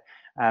order to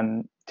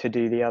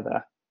do the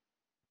other.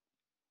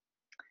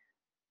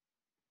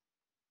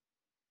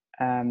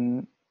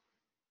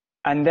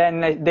 And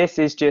then this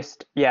is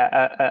just,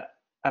 yeah,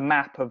 a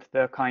map of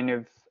the kind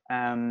of,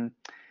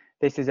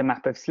 this is a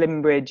map of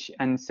Slimbridge,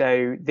 and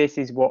so this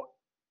is what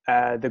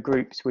the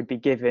groups would be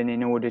given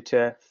in order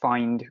to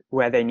find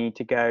where they need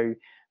to go.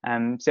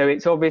 So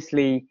it's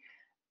obviously,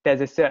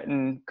 there's a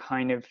certain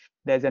kind of,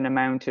 there's an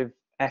amount of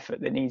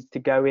effort that needs to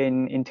go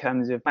in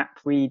terms of map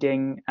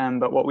reading,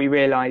 but what we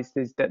realized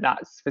is that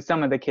that's, for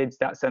some of the kids,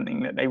 that's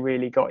something that they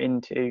really got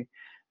into.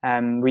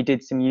 We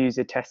did some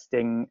user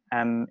testing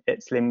at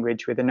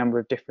Slimbridge with a number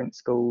of different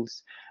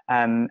schools,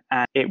 and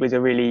it was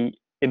a really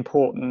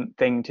important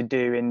thing to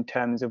do in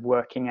terms of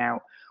working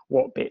out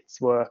what bits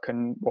work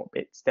and what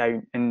bits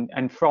don't,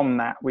 and from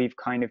that we've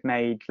kind of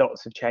made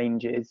lots of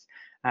changes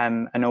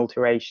and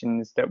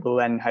alterations that will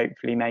then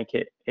hopefully make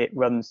it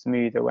run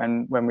smoother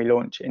when we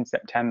launch it in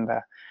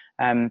September.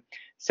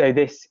 So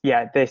this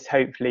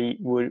hopefully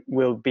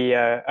will be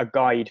a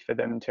guide for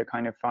them to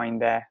kind of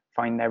find their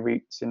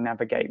routes and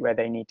navigate where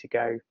they need to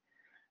go.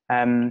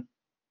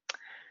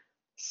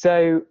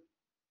 So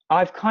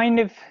I've kind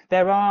of,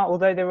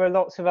 although there are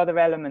lots of other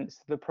elements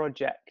to the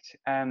project,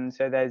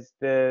 so there's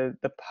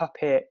the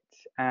puppet,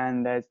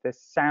 and there's the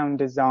sound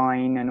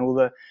design and all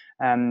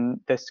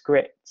the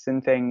scripts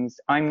and things.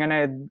 I'm going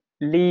to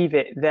leave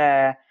it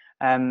there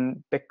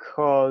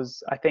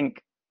because I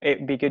think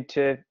it'd be good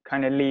to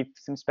kind of leave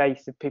some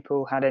space if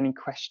people had any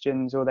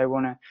questions or they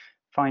want to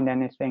find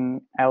anything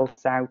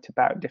else out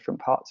about different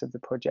parts of the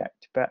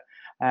project. But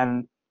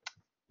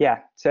yeah,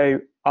 so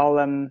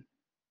I'll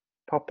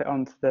pop it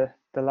onto the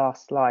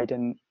last slide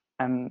and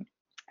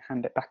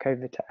hand it back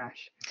over to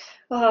Ash.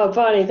 Oh,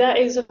 Barney, that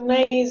is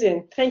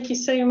amazing. Thank you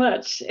so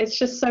much. It's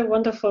just so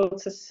wonderful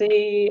to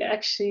see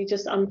actually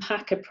just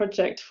unpack a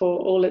project for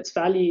all its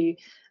value.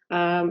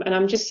 And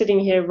I'm just sitting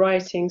here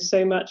writing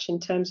so much in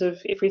terms of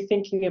if we're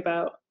thinking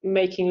about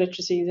making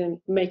literacy and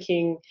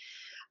making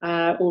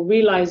or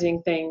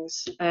realizing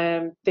things.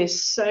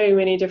 There's so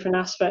many different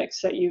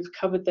aspects that you've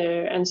covered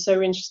there, and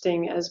so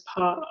interesting as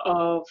part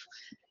of,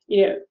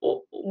 you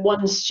know,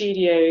 one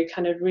studio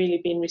kind of really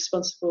being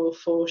responsible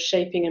for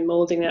shaping and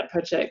molding that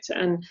project,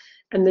 and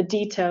the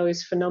detail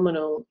is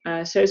phenomenal.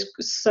 So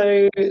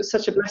it's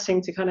such a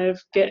blessing to kind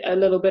of get a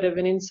little bit of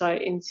an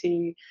insight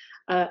into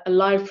a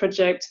live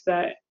project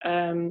that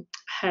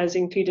has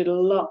included a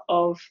lot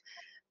of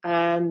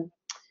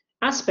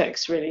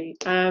aspects really.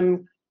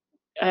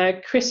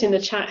 Chris in the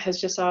chat has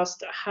just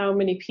asked how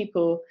many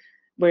people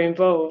were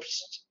involved.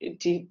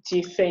 Do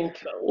you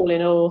think, all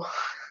in all?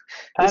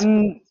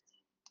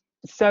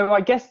 So I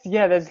guess,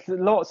 yeah, there's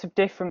lots of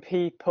different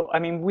people. I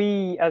mean,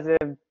 we as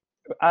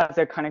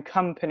a kind of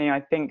company, I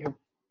think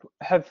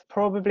have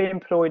probably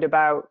employed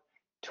about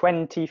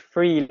 20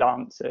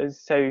 freelancers.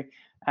 So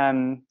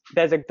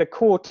there's the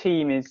core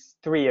team is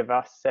 3 of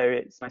us. So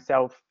it's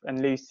myself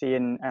and Lucy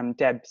and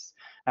Debs,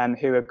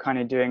 who are kind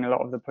of doing a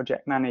lot of the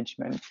project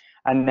management.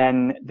 And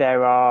then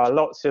there are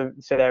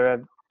there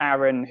are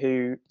Aaron,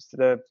 who's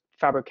the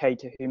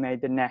fabricator who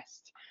made the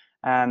nest,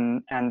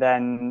 and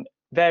then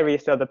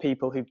various other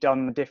people who've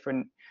done the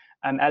different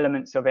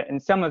elements of it. And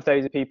some of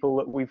those are people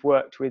that we've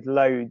worked with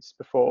loads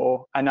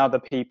before, and other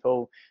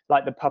people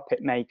like the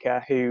puppet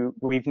maker who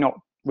we've not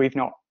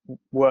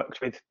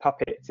worked with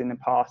puppets in the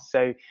past,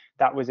 so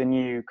that was a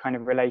new kind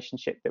of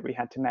relationship that we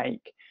had to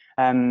make.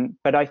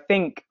 But I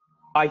think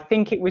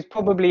it was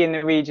probably in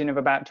the region of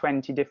about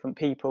 20 different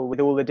people, with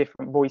all the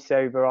different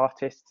voiceover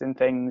artists and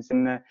things,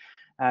 and the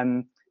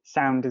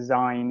sound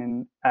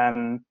design,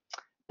 and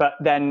but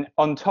then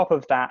on top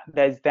of that,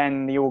 there's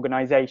then the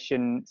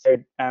organisation. So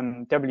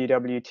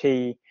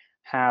WWT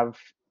have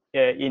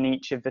in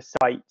each of the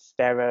sites,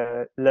 there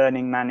are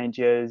learning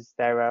managers,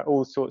 there are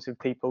all sorts of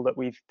people that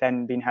we've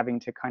then been having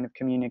to kind of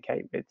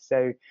communicate with.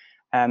 So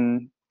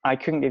I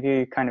couldn't give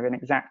you kind of an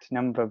exact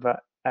number, but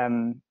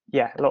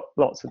yeah,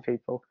 lots of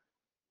people.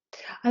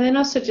 And then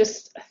also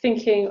just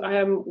thinking,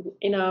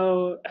 in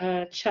our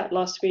chat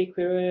last week,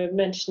 we were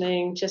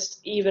mentioning just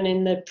even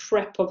in the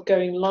prep of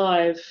going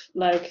live,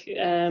 like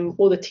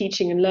all the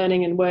teaching and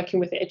learning and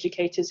working with the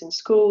educators in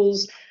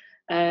schools,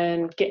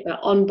 and get that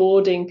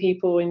onboarding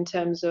people in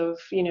terms of,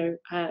 you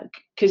know,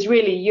 because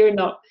really you're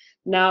not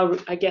now,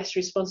 I guess,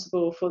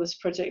 responsible for this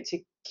project to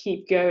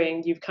keep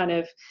going. You've kind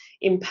of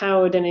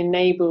empowered and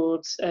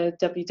enabled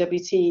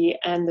WWT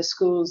and the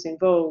schools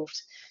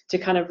involved to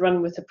kind of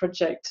run with the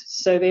project.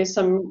 So there's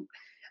some,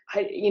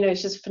 you know,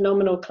 it's just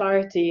phenomenal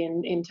clarity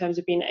in terms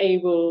of being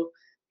able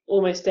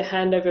almost to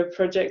hand over a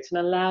project and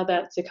allow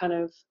that to kind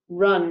of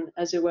run,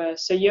 as it were.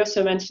 So you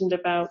also mentioned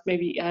about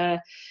maybe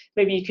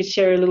you could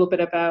share a little bit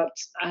about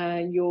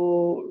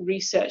your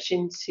research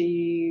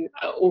into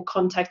or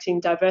contacting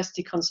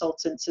diversity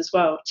consultants as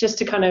well, just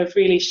to kind of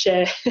really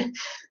share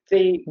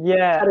the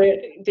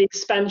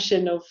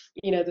expansion of,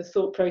 you know, the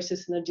thought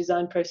process and the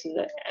design process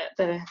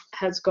that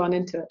has gone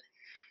into it.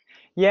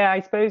 Yeah, I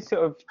suppose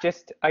sort of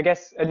just, I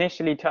guess,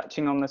 initially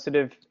touching on the sort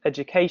of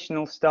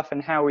educational stuff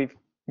and how we've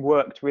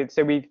worked with.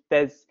 So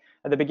there's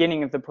at the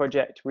beginning of the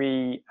project,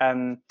 we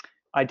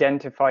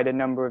identified a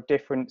number of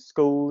different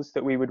schools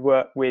that we would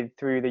work with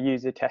through the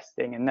user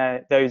testing,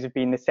 and those have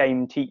been the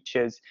same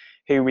teachers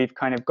who we've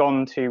kind of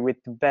gone to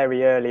with the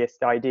very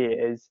earliest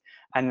ideas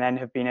and then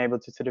have been able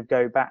to sort of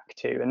go back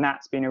to. And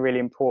that's been a really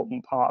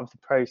important part of the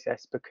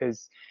process,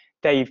 because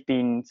they've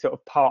been sort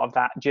of part of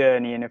that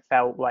journey and have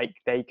felt like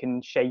they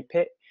can shape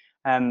it.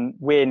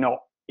 We're not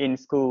in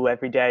school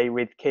every day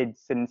with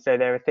kids, and so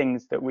there are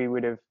things that we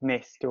would have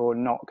missed or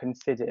not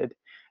considered.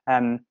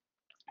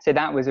 So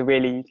that was a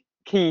really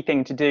key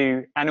thing to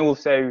do, and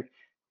also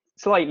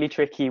slightly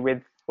tricky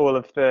with all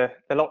of the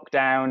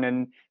lockdown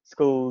and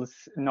schools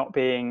not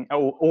being,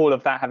 all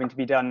of that having to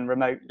be done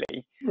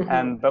remotely.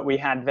 But we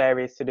had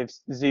various sort of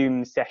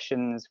Zoom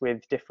sessions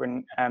with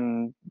different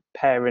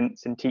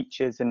parents and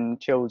teachers and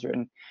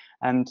children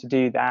to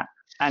do that.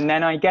 And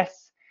then I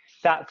guess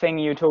that thing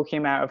you were talking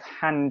about of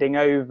handing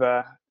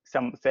over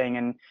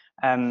something,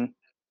 and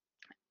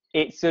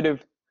it's sort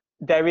of,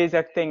 there is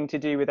a thing to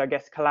do with, I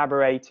guess,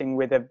 collaborating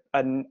with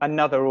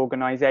another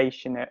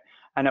organisation,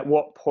 and at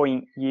what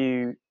point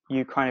you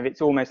kind of,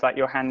 it's almost like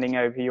you're handing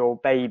over your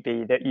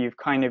baby that you've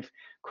kind of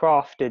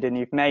crafted and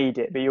you've made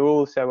it, but you're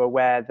also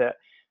aware that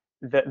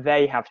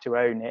they have to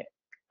own it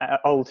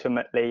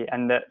ultimately,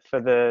 and that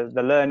for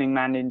the learning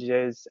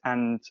managers,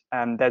 and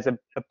there's a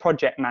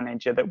project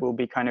manager that will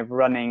be kind of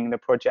running the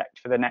project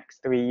for the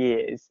next 3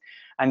 years,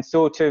 and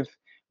sort of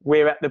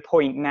we're at the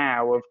point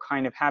now of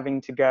kind of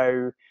having to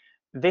go,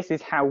 this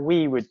is how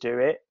we would do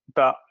it,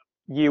 but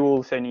you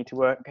also need to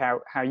work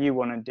out how you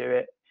want to do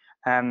it,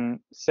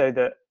 so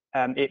that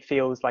it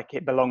feels like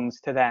it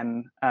belongs to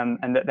them,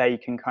 and that they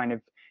can kind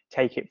of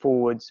take it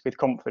forwards with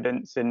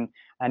confidence and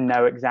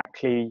know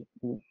exactly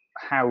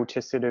how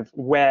to sort of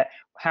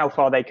how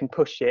far they can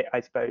push it,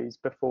 I suppose,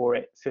 before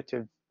it sort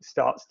of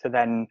starts to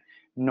then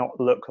not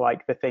look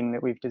like the thing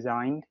that we've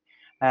designed.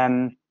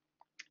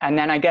 And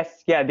then I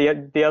guess, yeah,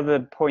 the other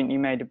point you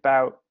made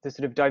about the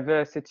sort of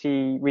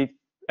diversity,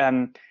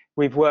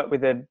 we've worked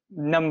with a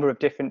number of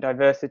different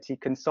diversity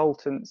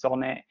consultants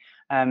on it,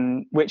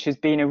 which has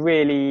been a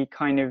really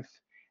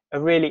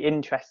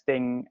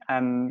interesting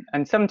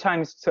and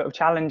sometimes sort of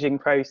challenging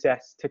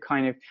process to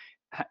kind of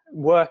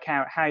work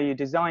out how you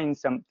design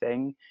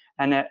something.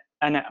 And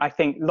I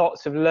think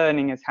lots of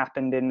learning has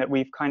happened in that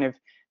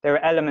there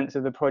are elements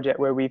of the project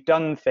where we've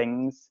done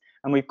things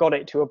and we've got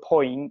it to a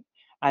point,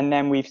 and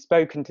then we've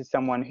spoken to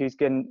someone who's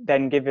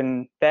then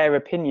given their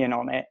opinion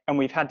on it, and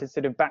we've had to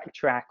sort of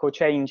backtrack or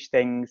change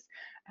things,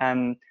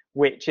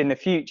 which in the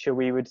future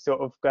we would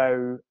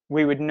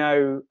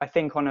know, I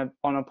think on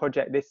a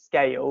project this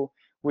scale,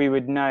 we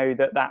would know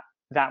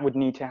that would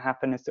need to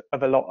happen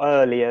a lot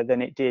earlier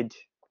than it did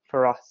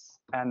for us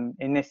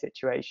in this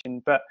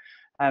situation. But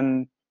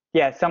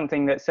yeah,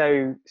 something that's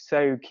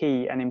so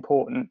key and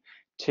important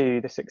to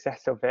the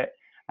success of it,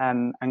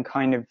 and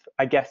kind of,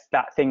 I guess,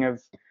 that thing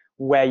of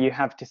where you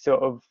have to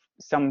sort of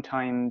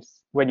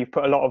sometimes, when you've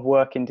put a lot of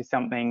work into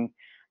something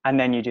and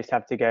then you just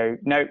have to go,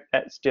 no,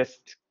 let's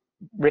just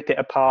rip it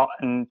apart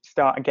and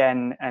start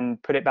again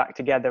and put it back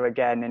together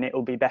again and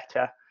it'll be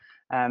better.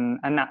 And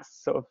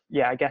that's sort of,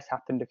 yeah, I guess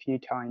happened a few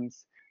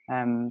times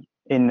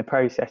in the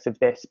process of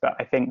this, but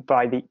I think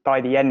by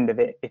the end of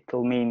it,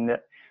 it'll mean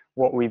that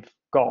what we've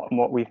got and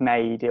what we've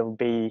made, it'll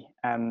be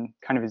kind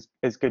of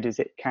as good as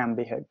it can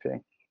be,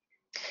 hopefully.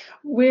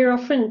 We're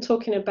often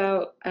talking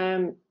about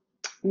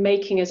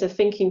making as a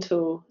thinking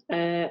tool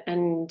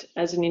and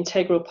as an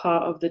integral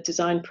part of the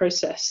design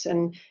process,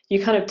 and you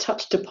kind of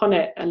touched upon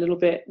it a little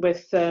bit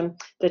with the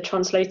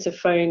translator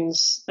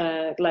phones,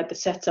 like the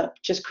setup,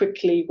 just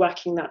quickly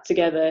whacking that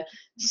together,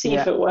 see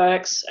if it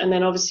works, and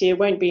then obviously it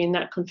won't be in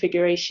that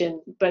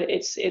configuration, but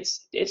it's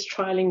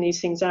trialing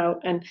these things out.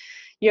 And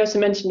you also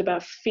mentioned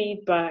about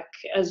feedback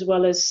as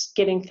well as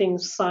getting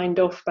things signed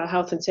off by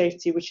health and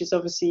safety, which is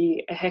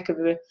obviously a heck of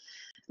a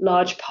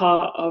large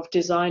part of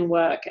design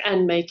work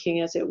and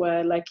making, as it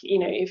were. Like, you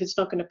know, if it's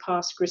not going to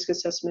pass risk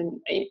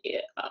assessment,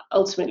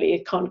 ultimately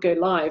it can't go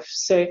live.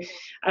 So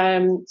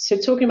so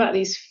talking about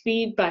these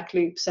feedback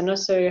loops, and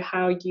also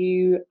how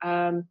you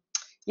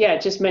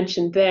just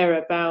mentioned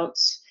there about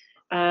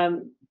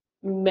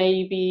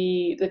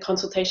maybe the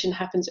consultation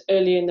happens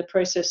earlier in the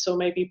process, or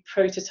maybe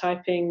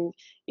prototyping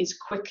is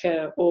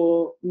quicker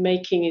or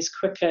making is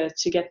quicker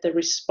to get the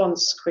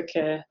response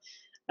quicker.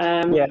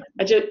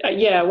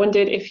 I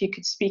wondered if you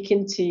could speak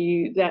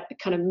into that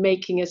kind of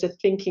making as a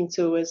thinking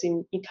tool, as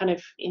in kind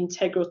of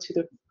integral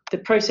to the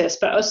process,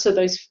 but also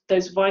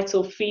those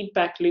vital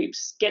feedback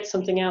loops, get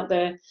something out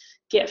there,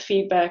 get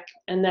feedback,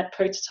 and that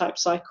prototype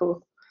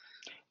cycle.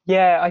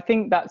 Yeah, I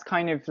think that's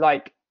kind of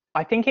like,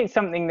 I think it's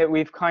something that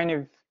we've kind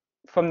of,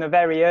 from the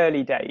very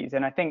early days,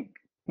 and I think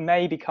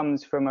maybe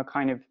comes from a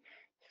kind of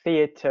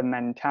theatre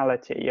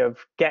mentality of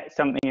get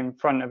something in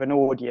front of an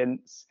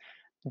audience,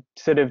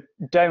 sort of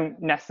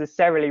don't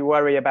necessarily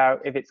worry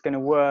about if it's going to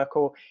work,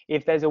 or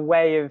if there's a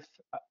way of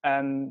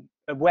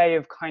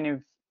kind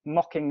of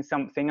mocking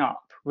something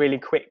up really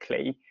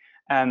quickly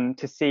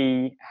to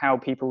see how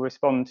people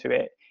respond to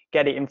it,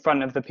 get it in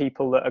front of the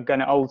people that are going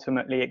to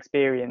ultimately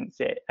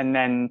experience it, and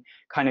then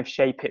kind of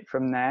shape it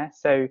from there.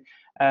 So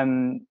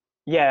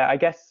yeah, I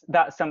guess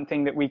that's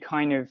something that we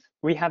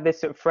had this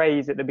sort of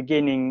phrase at the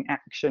beginning,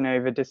 action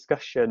over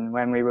discussion,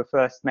 when we were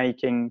first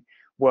making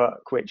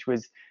work, which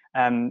was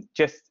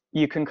just,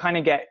 you can kind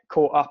of get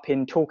caught up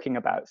in talking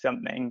about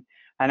something,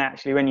 and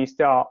actually when you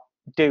start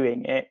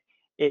doing it,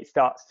 it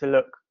starts to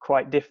look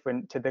quite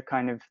different to the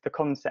kind of the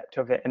concept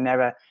of it, and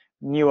there are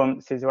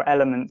nuances or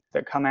elements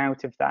that come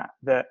out of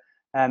that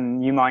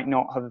you might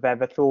not have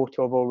ever thought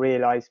of or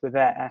realized were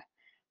there.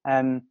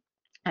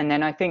 And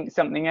then I think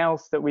something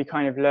else that we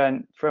kind of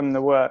learned from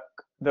the work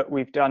that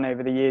we've done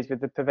over the years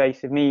with the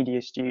Pervasive Media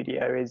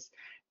Studio is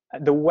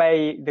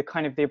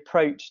the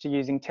approach to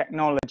using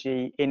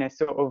technology in a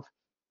sort of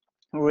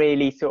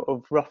really sort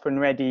of rough and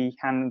ready,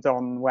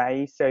 hands-on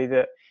way, so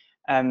that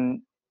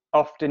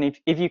often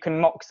if you can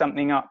mock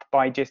something up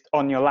by just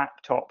on your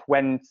laptop,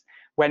 when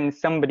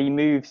somebody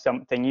moves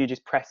something, you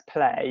just press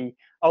play.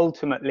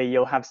 Ultimately,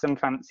 you'll have some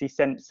fancy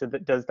sensor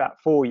that does that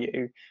for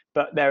you,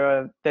 but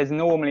there's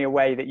normally a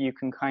way that you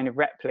can kind of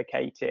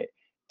replicate it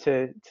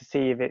to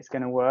see if it's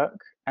going to work.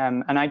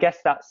 And I guess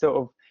that's sort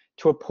of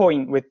to a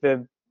point with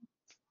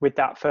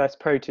that first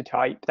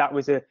prototype. That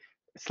was a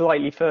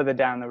slightly further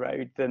down the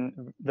road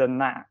than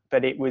that,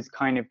 but it was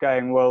kind of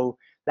going, well,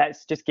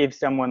 let's just give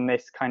someone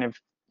this kind of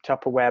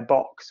Tupperware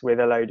box with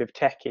a load of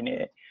tech in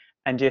it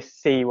and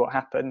just see what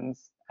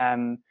happens.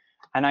 And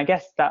I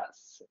guess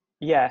that's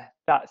yeah,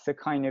 that's a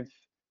kind of,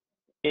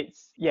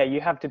 it's, yeah, you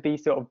have to be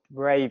sort of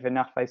brave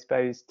enough, I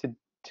suppose,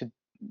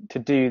 to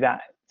do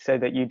that, so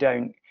that you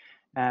don't,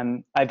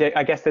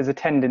 I guess there's a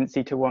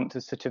tendency to want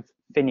to sort of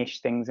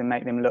finish things and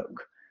make them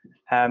look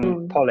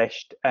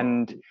polished,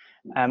 and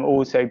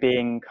also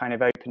being kind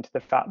of open to the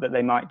fact that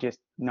they might just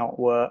not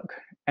work,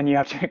 and you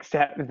have to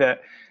accept that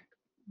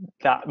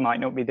that might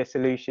not be the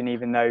solution,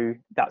 even though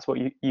that's what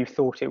you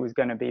thought it was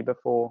going to be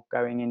before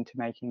going into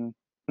making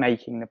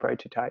the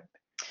prototype.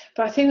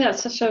 But I think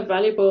that's such a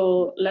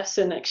valuable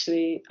lesson,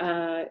 actually.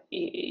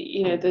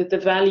 You know, the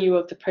value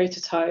of the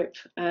prototype,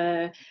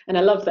 and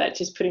I love that,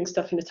 just putting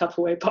stuff in a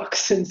Tupperware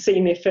box and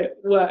seeing if it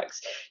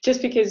works.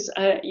 Just because,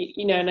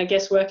 you know, and I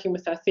guess working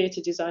with our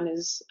theatre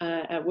designers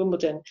at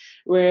Wimbledon,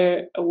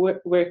 we're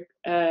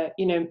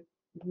you know,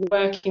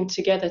 working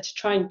together to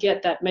try and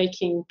get that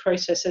making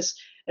process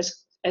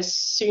as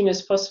soon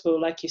as possible,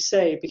 like you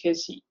say,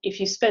 because if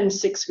you spend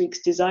 6 weeks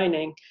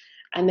designing,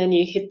 and then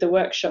you hit the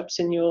workshops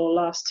in your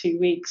last 2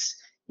 weeks,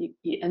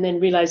 and then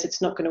realize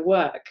it's not going to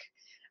work,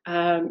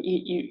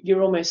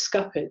 you're almost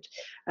scuppered.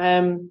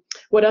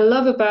 What I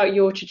love about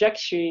your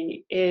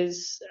trajectory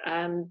is,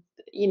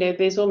 you know,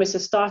 there's almost a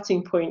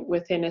starting point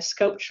within a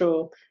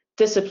sculptural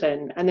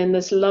discipline, and then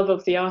this love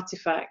of the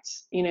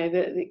artifacts, you know,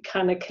 the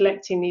kind of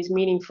collecting these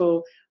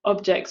meaningful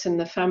objects and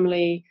the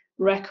family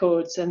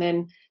records, and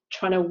then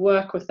trying to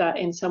work with that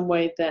in some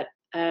way that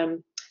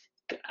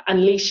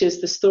unleashes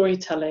the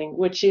storytelling,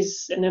 which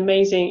is an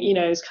amazing, you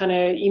know, it's kind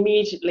of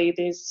immediately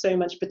there's so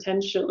much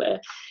potential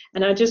there.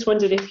 And I just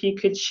wondered if you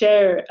could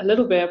share a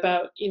little bit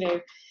about, you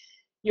know,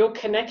 your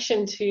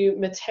connection to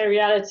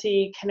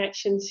materiality,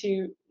 connection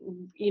to,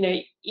 you know,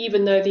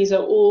 even though these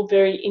are all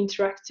very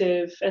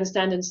interactive, and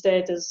Stand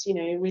Instead does, you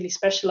know, really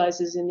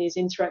specializes in these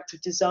interactive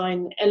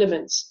design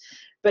elements,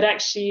 but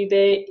actually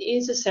there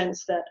is a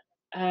sense that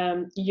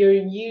you're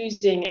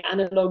using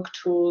analog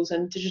tools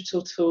and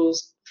digital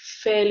tools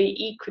fairly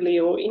equally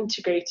or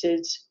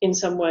integrated in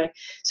some way.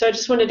 So I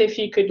just wondered if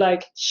you could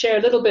like share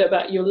a little bit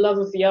about your love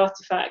of the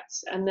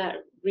artifacts and that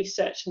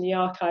research in the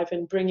archive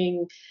and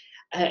bringing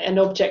an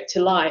object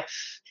to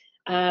life,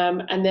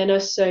 and then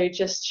also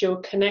just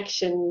your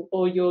connection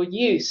or your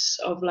use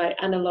of like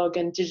analog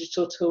and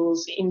digital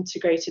tools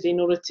integrated in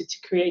order to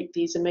create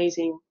these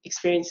amazing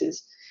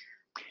experiences.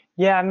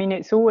 Yeah, I mean,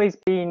 it's always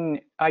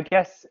been, I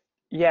guess,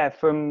 yeah,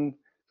 from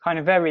kind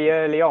of very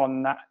early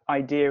on, that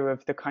idea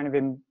of the kind of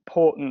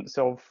importance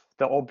of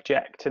the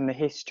object and the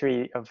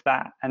history of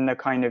that, and the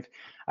kind of,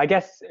 I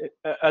guess,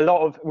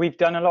 we've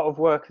done a lot of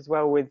work as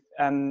well with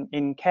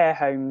in care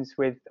homes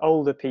with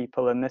older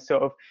people, and the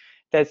sort of,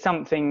 there's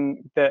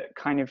something that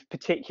kind of,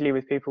 particularly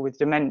with people with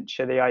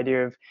dementia, the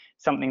idea of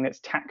something that's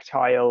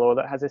tactile or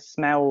that has a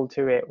smell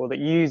to it or that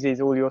uses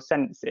all your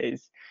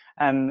senses,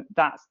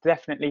 that's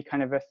definitely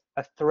kind of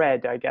a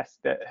thread, I guess,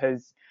 that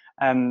has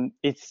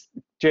it's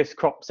just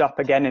crops up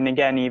again and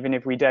again, even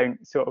if we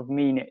don't sort of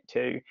mean it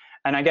to.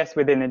 And I guess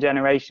within the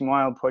Generation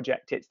Wild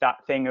project, it's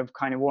that thing of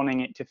kind of wanting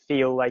it to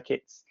feel like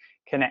it's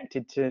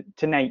connected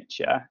to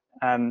nature,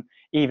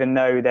 even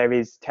though there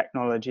is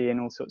technology and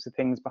all sorts of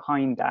things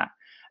behind that.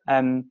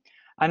 And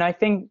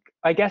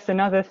I guess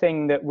another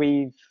thing that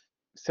we've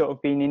sort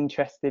of been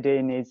interested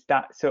in is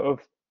that sort of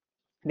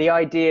the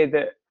idea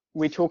that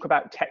we talk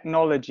about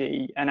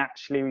technology, and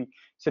actually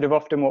sort of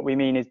often what we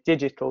mean is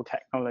digital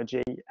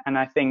technology. And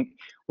I think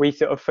we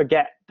sort of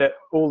forget that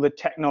all the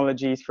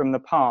technologies from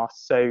the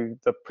past, so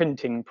the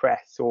printing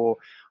press or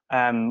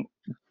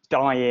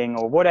dyeing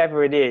or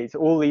whatever it is,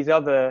 all these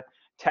other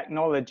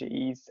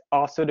technologies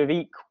are sort of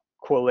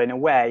equal in a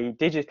way.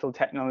 Digital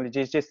technology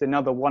is just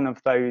another one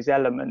of those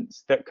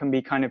elements that can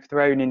be kind of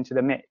thrown into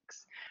the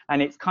mix.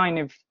 And it's kind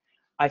of,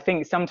 I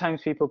think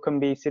sometimes people can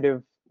be sort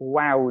of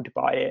wowed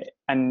by it,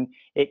 and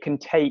it can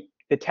take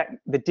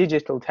the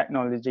digital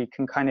technology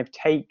can kind of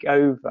take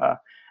over,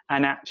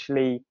 and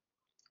actually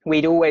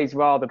we'd always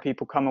rather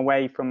people come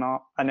away from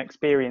an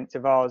experience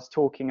of ours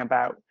talking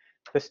about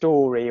the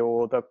story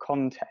or the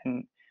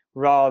content,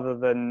 rather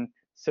than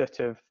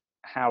sort of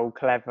how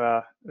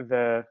clever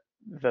the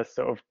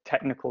sort of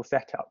technical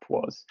setup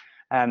was.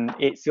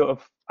 It's sort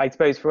of, I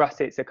suppose for us,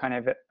 it's a kind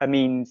of a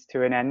means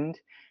to an end.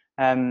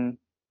 And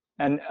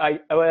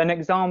an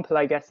example,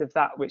 I guess, of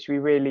that which we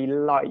really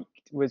liked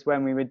was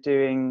when we were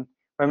designing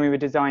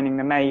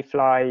the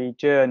Mayfly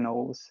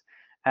journals.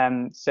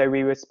 So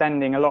we were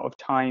spending a lot of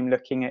time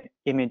looking at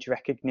image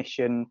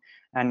recognition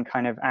and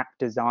kind of app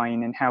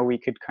design and how we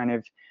could kind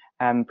of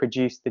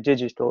produce the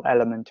digital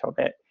element of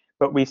it.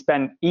 But we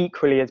spent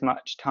equally as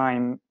much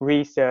time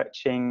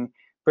researching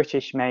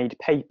British-made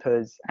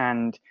papers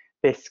and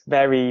this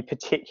very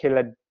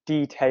particular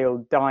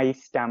detailed die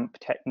stamp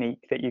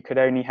technique that you could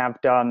only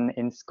have done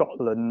in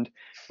Scotland,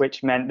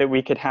 which meant that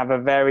we could have a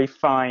very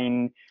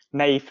fine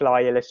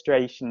Mayfly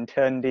illustration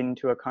turned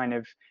into a kind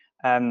of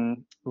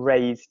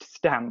raised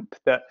stamp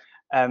that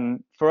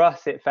for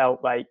us it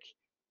felt like,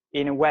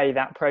 in a way,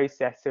 that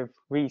process of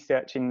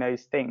researching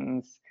those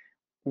things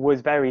was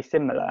very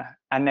similar,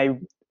 and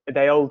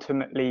they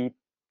ultimately,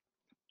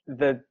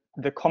 the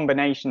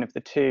combination of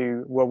the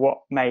two were what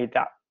made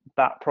that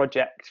that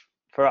project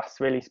for us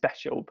really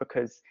special,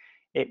 because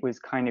it was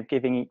kind of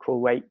giving equal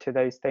weight to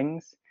those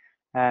things.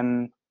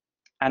 And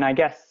I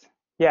guess,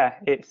 yeah,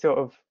 it's sort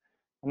of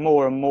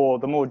more and more,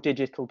 the more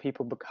digital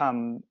people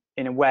become,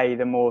 in a way,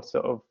 the more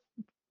sort of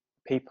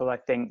people, I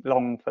think,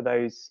 long for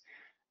those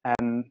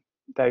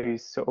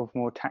sort of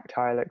more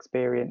tactile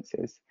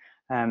experiences,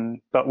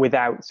 but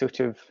without sort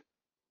of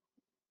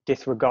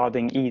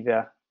disregarding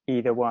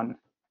either one.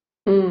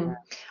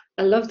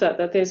 I love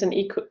that there's an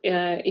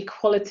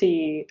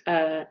equality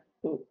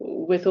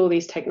with all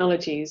these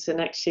technologies,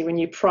 and actually when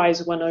you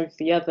prize one over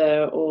the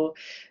other, or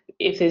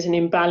if there's an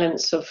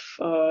imbalance of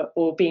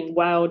or being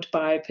wowed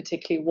by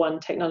particularly one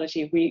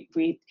technology,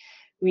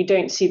 we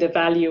don't see the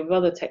value of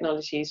other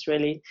technologies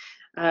really.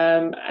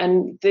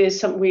 And there's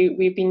some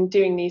we've been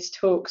doing these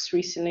talks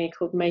recently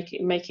called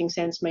making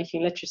sense,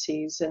 making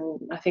literacies,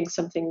 and I think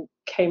something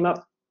came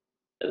up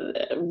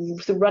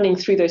running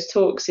through those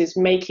talks is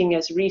making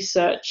as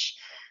research,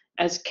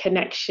 as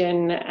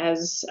connection,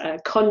 as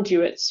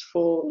conduits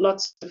for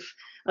lots of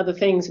other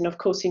things. And of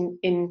course,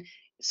 in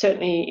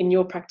certainly in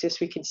your practice,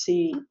 we can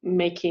see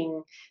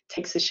making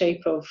takes the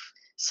shape of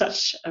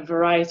such a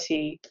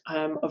variety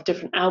of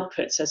different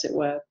outputs, as it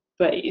were.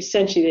 But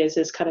essentially, there's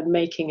this kind of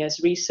making as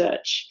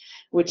research,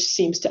 which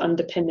seems to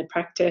underpin the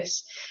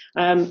practice.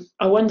 I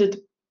wondered,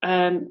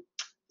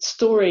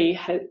 story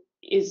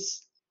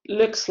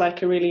looks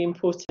like a really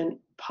important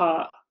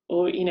part,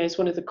 or is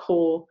one of the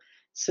core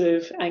sort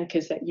of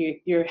anchors that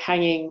you're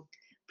hanging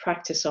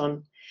practice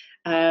on,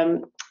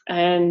 and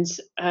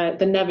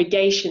the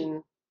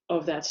navigation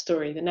of that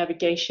story, the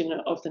navigation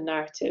of the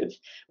narrative,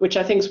 which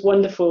I think is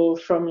wonderful,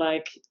 from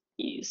like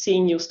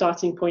seeing your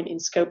starting point in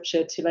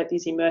sculpture to like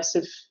these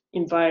immersive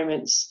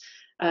environments,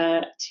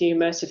 to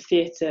immersive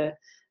theatre,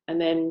 and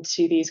then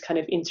to these kind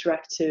of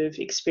interactive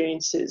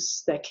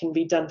experiences that can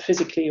be done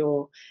physically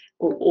or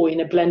in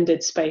a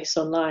blended space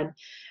online.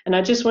 And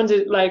I just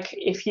wondered, like,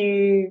 if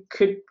you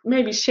could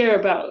maybe share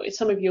about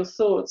some of your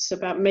thoughts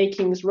about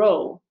making's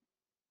role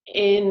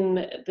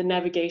in the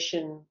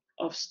navigation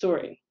of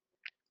story.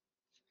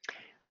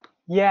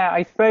 Yeah,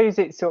 I suppose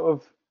it's sort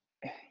of,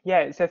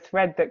 it's a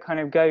thread that kind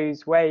of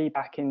goes way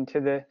back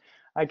into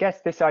I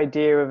guess this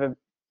idea of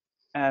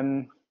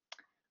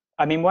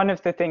I mean, one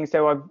of the things,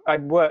 so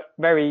I've worked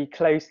very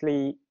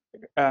closely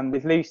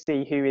with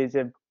Lucy, who is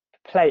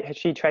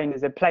she trained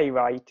as a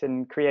playwright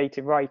and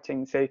creative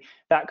writing. So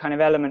that kind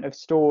of element of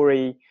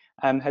story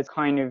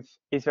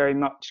is very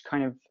much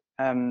kind of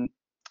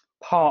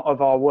part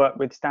of our work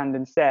with Stand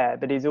and Stare,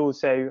 but is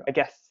also, I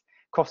guess,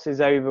 crosses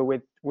over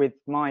with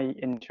my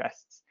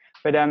interests.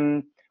 But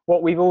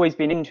what we've always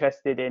been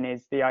interested in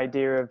is the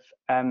idea of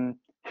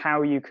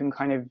how you can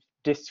kind of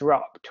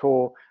disrupt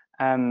or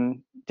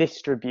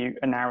distribute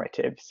a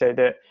narrative, so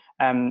that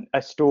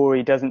a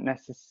story doesn't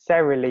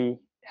necessarily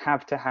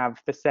have to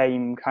have the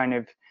same kind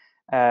of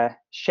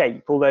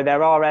shape, although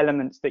there are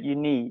elements that you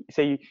need.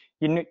 So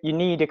you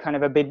need a kind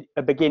of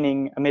a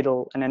beginning, a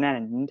middle, and an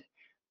end,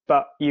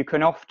 but you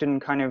can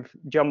often kind of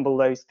jumble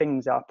those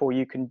things up, or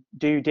you can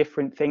do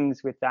different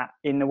things with that,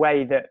 in the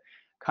way that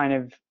kind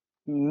of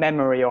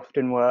memory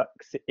often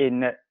works, in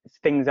that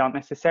things aren't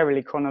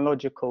necessarily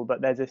chronological,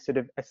 but there's a sort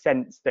of a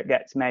sense that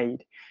gets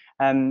made.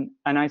 And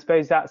I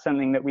suppose that's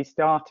something that we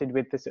started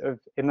with, the sort of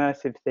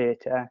immersive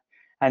theatre,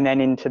 and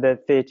then into the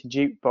theatre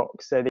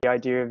jukebox, so the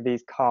idea of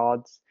these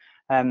cards,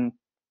 and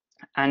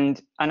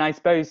I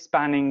suppose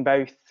spanning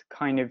both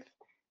kind of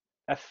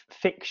a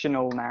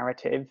fictional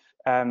narrative,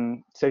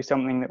 so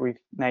something that we've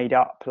made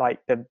up, like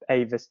the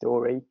Ava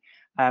story,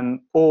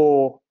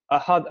 or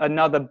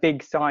another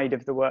big side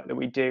of the work that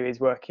we do is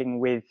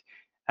working with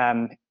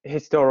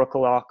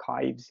historical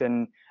archives,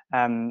 and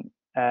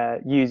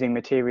using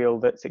material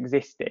that's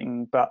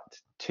existing, but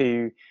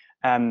to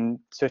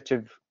sort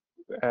of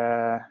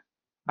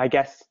I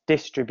guess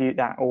distribute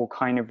that, or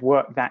kind of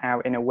work that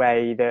out in a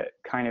way that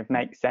kind of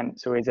makes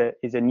sense, or is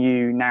a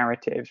new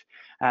narrative,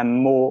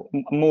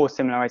 more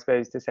similar, I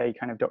suppose, to say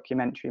kind of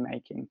documentary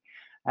making.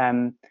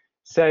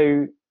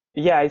 So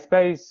yeah, I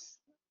suppose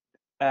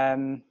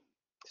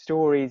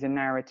stories and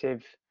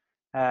narrative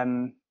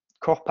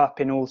crop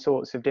up in all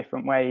sorts of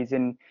different ways,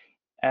 and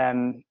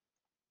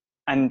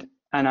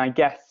I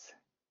guess,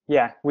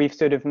 yeah, we've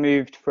sort of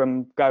moved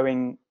from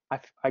going,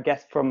 I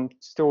guess, from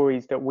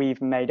stories that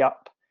we've made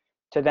up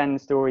to then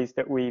stories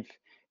that we've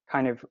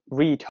kind of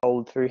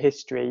retold through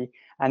history,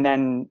 and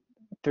then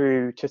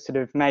through to sort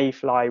of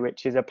Mayfly,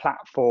 which is a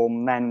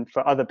platform then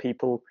for other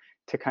people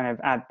to kind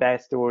of add their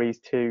stories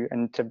to,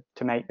 and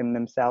to make them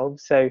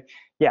themselves. So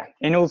yeah,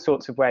 in all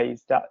sorts of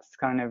ways, that's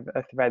kind of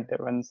a thread that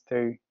runs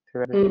through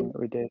everything that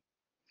we do.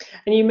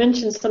 And you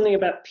mentioned something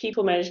about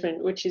people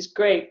management, which is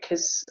great,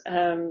 because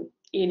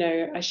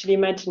I should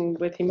imagine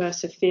with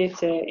immersive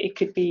theatre, it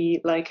could be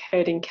like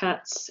herding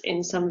cats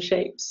in some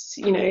shapes,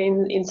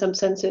 in some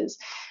senses.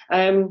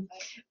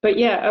 But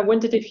yeah, I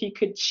wondered if you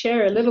could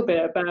share a little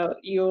bit about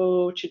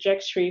your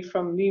trajectory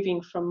from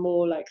moving from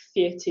more like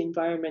theatre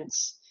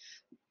environments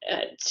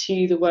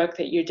to the work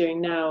that you're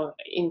doing now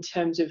in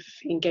terms of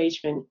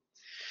engagement.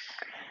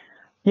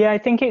 Yeah, I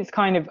think it's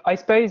kind of, I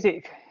suppose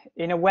it,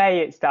 in a way,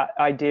 it's that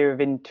idea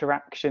of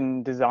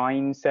interaction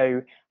design.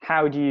 So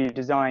how do you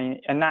design,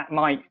 and that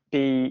might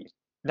be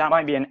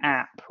an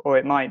app, or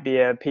it might be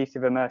a piece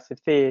of immersive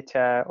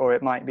theatre, or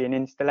it might be an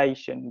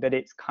installation, but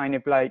it's kind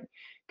of like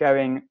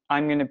going,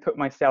 I'm going to put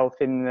myself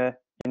in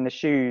the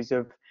shoes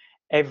of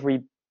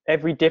every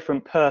every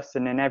different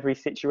person in every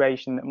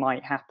situation that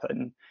might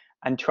happen,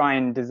 and try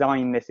and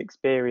design this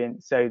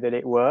experience so that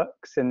it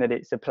works and that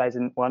it's a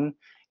pleasant one.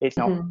 It's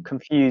not Mhm.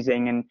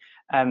 confusing,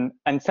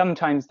 and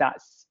sometimes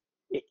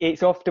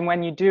it's often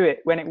when you do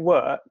it, when it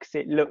works,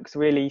 it looks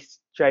really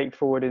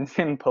straightforward and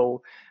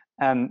simple.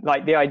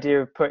 Like the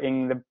idea of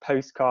putting the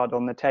postcard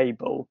on the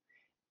table,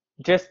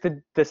 just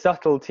the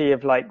subtlety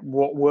of like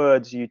what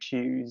words you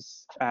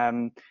choose,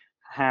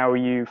 how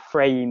you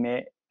frame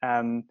it,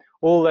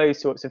 all those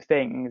sorts of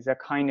things are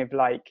kind of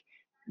like,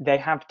 they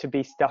have to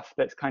be stuff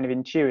that's kind of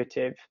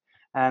intuitive.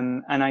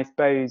 And I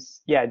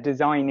suppose, yeah,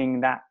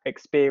 designing that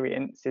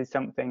experience is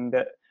something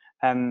that,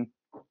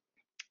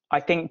 I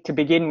think to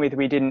begin with,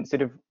 we didn't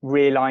sort of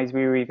realize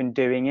we were even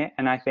doing it.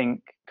 And I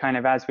think kind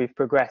of as we've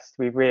progressed,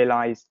 we've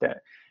realized that,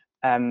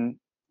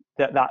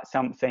 that's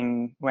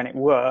something, when it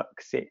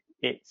works,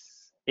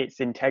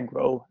 it's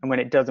integral. And when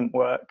it doesn't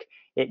work,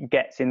 it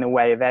gets in the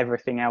way of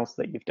everything else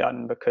that you've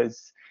done.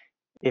 Because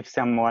if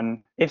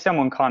someone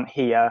can't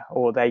hear,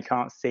 or they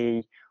can't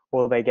see,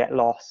 or they get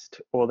lost,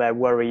 or they're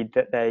worried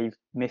that they've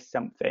missed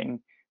something,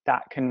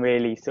 that can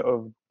really sort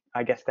of,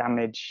 I guess,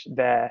 damage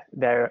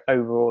their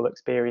overall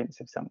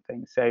experience of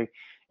something. So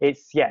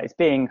it's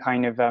being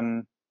kind of,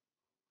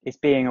 it's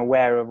being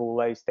aware of all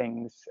those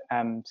things,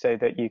 so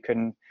that you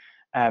can,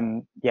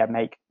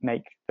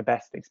 make the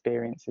best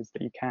experiences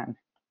that you can.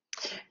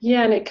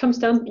 Yeah, and it comes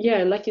down,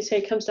 yeah, like you say,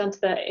 it comes down to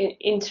that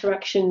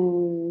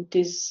interaction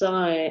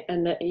design,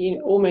 and that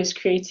almost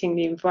creating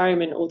the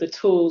environment or the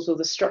tools or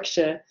the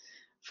structure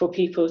for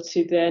people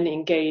to then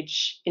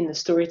engage in the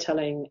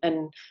storytelling.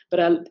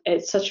 But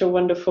it's such a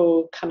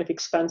wonderful kind of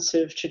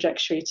expansive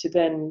trajectory to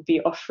then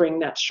be offering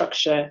that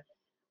structure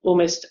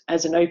almost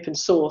as an open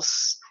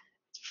source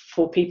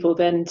for people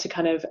then to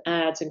kind of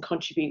add and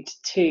contribute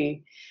to.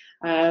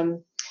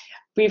 Um,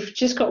 We've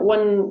just got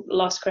one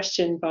last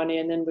question, Barney,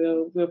 and then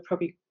we'll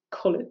probably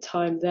call it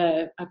time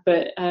there.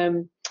 But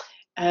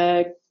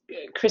uh,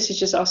 Chris is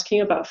just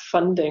asking about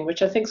funding,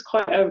 which I think is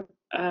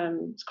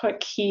it's quite a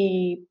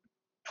key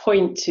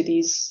point to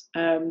these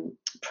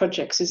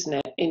projects, isn't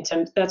it? In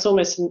terms, that's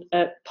almost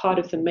a part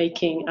of the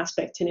making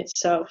aspect in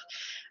itself.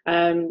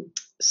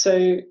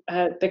 So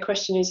the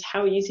question is,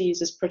 how easy is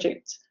this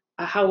project?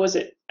 How was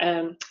it?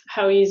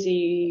 How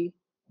easy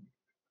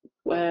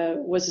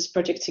was this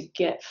project to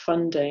get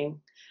funding,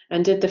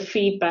 and did the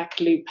feedback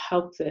loop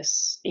help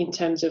this in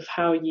terms of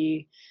how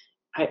you,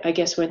 I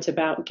guess, went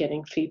about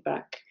getting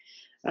feedback?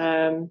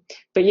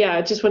 But yeah,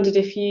 I just wondered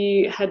if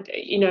you had,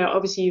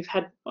 obviously you've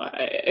had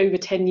over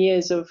 10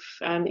 years of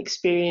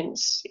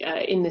experience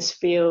in this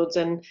field,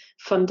 and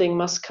funding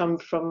must come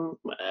from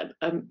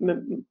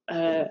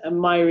a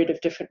myriad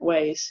of different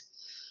ways.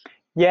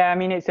 Yeah, I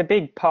mean, it's a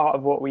big part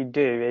of what we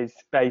do is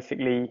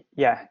basically,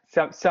 yeah,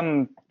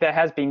 some there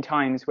has been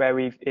times where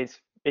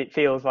it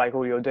feels like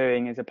all you're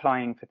doing is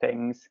applying for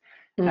things.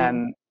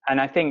 Mm.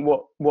 And I think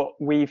what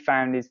we've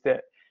found is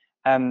that,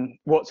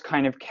 what's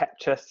kind of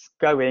kept us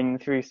going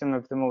through some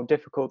of the more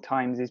difficult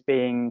times is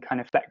being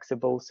kind of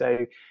flexible.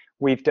 So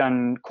we've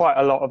done quite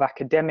a lot of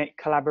academic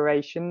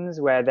collaborations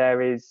where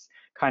there is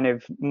kind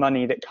of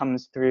money that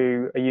comes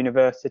through a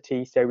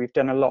university. So we've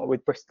done a lot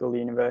with Bristol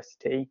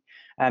University,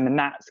 and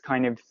that's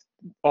kind of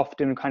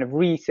often kind of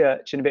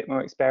research and a bit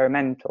more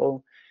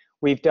experimental.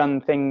 We've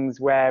done things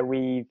where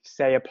we've,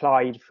 say,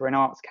 applied for an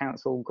Arts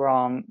Council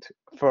grant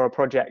for a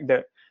project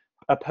that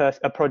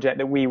project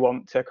that we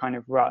want to kind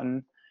of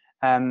run.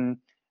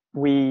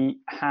 We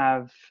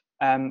have,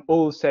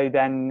 also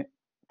then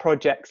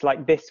projects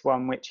like this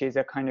one, which is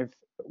a kind of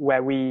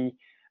where we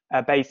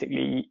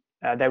basically,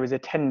 there was a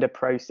tender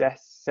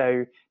process.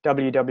 So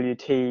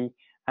WWT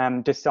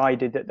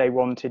decided that they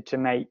wanted to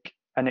make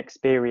an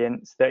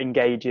experience that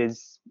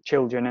engages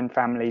children and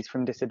families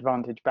from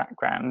disadvantaged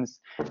backgrounds.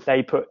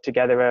 They put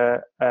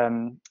together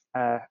a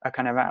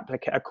kind of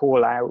a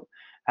call out,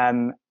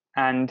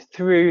 and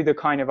through the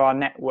kind of our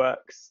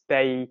networks,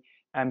 they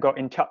got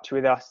in touch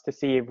with us to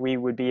see if we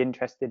would be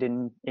interested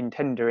in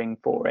tendering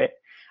for it.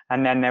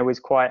 And then there was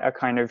quite a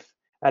kind of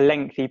a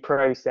lengthy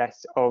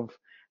process of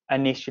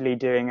initially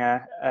doing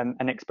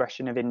an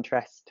expression of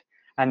interest,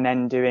 and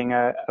then doing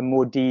a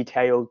more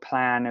detailed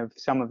plan of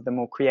some of the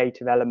more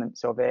creative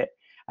elements of it,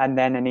 and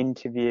then an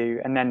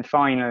interview, and then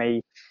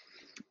finally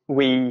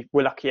we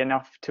were lucky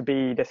enough to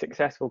be the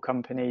successful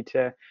company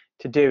to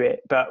do it.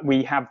 But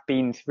we have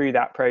been through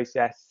that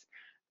process,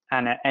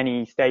 and at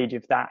any stage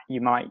of that you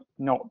might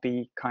not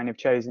be kind of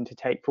chosen to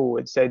take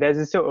forward. So there's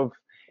a sort of,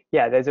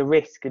 yeah, there's a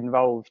risk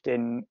involved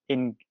in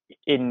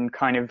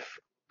kind of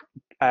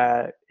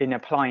in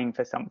applying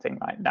for something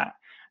like that.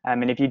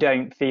 And if you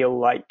don't feel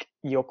like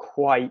you're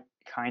quite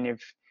kind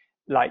of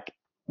like,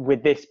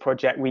 with this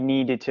project we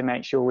needed to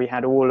make sure we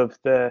had all of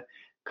the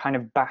kind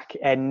of back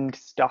end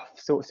stuff,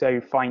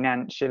 so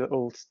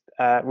financial.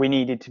 We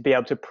needed to be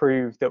able to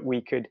prove that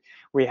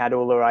we had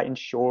all the right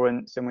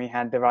insurance, and we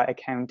had the right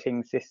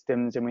accounting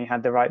systems, and we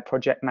had the right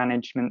project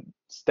management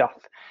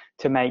stuff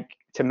to make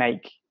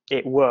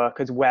it work,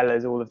 as well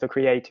as all of the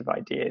creative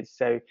ideas.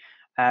 So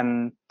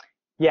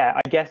yeah,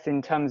 I guess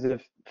in terms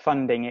of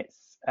funding,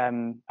 it's I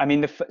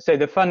mean,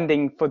 the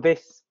funding for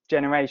this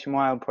Generation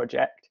Wild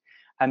project,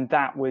 and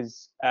that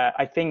was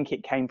I think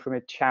it came from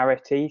a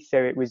charity, so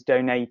it was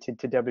donated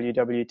to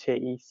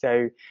WWT.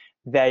 So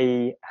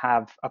they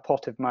have a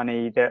pot of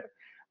money that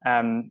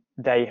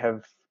they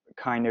have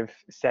kind of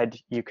said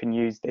you can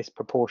use this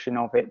proportion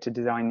of it to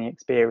design the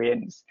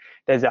experience.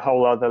 There's a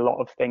whole other lot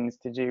of things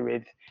to do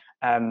with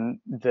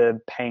the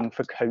paying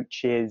for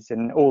coaches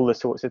and all the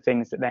sorts of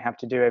things that they have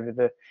to do over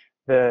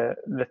the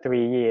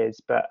 3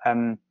 years. But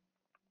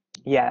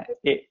yeah,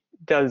 it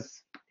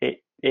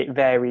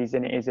varies,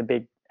 and it is a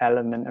big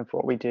element of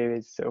what we do,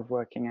 is sort of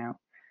working out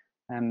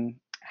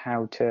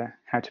how to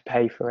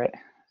pay for it.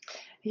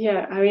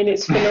 Yeah, I mean,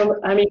 it's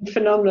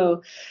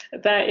phenomenal.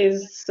 That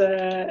is,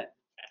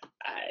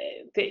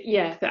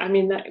 yeah. I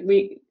mean,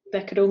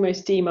 that could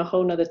almost deem a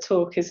whole nother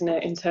talk, isn't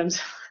it? In terms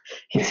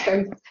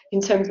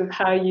of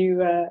how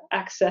you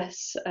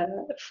access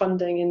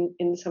funding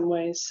in some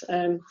ways.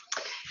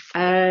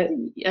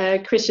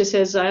 Chris just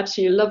says, I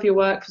absolutely love your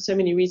work for so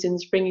many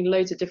reasons, bringing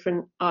loads of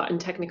different art and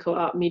technical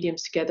art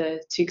mediums together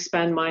to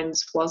expand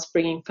minds whilst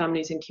bringing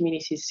families and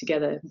communities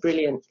together.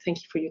 Brilliant. Thank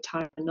you for your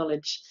time and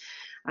knowledge.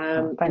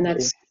 And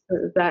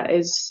that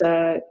is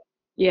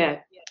yeah,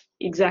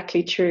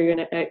 exactly true,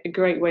 and a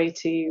great way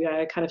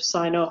to kind of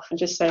sign off and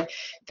just say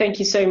thank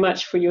you so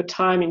much for your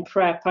time in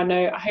prep. I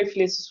know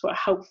hopefully this is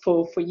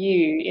helpful for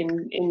you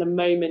in the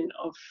moment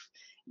of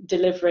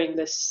delivering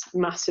this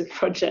massive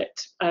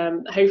project.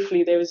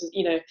 Hopefully there was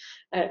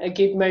a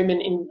good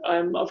moment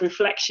of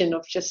reflection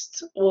of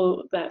just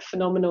all that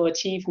phenomenal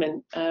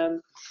achievement,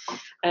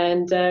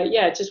 and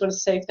yeah, I just want to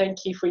say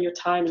thank you for your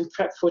time in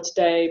prep for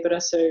today, but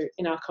also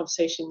in our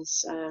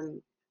conversations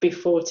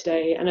before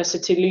today, and also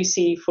to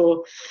Lucy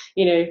for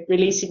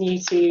releasing you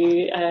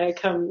to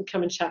come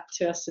and chat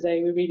to us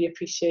today. We really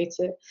appreciate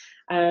it.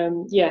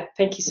 Yeah,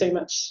 thank you so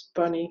much,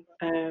 Barney.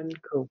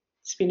 Cool.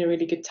 It's been a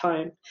really good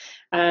time.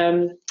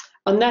 On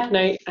that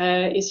note,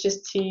 it's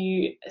just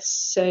to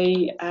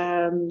say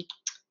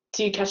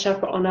do catch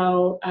up on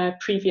our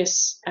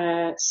previous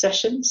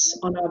sessions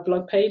on our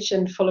blog page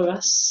and follow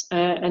us,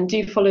 and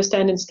do follow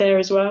Stand and Stare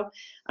as well.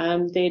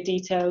 Their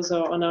details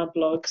are on our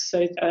blog,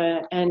 so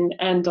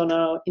and on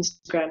our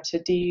Instagram, so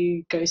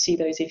do go see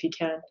those if you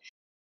can.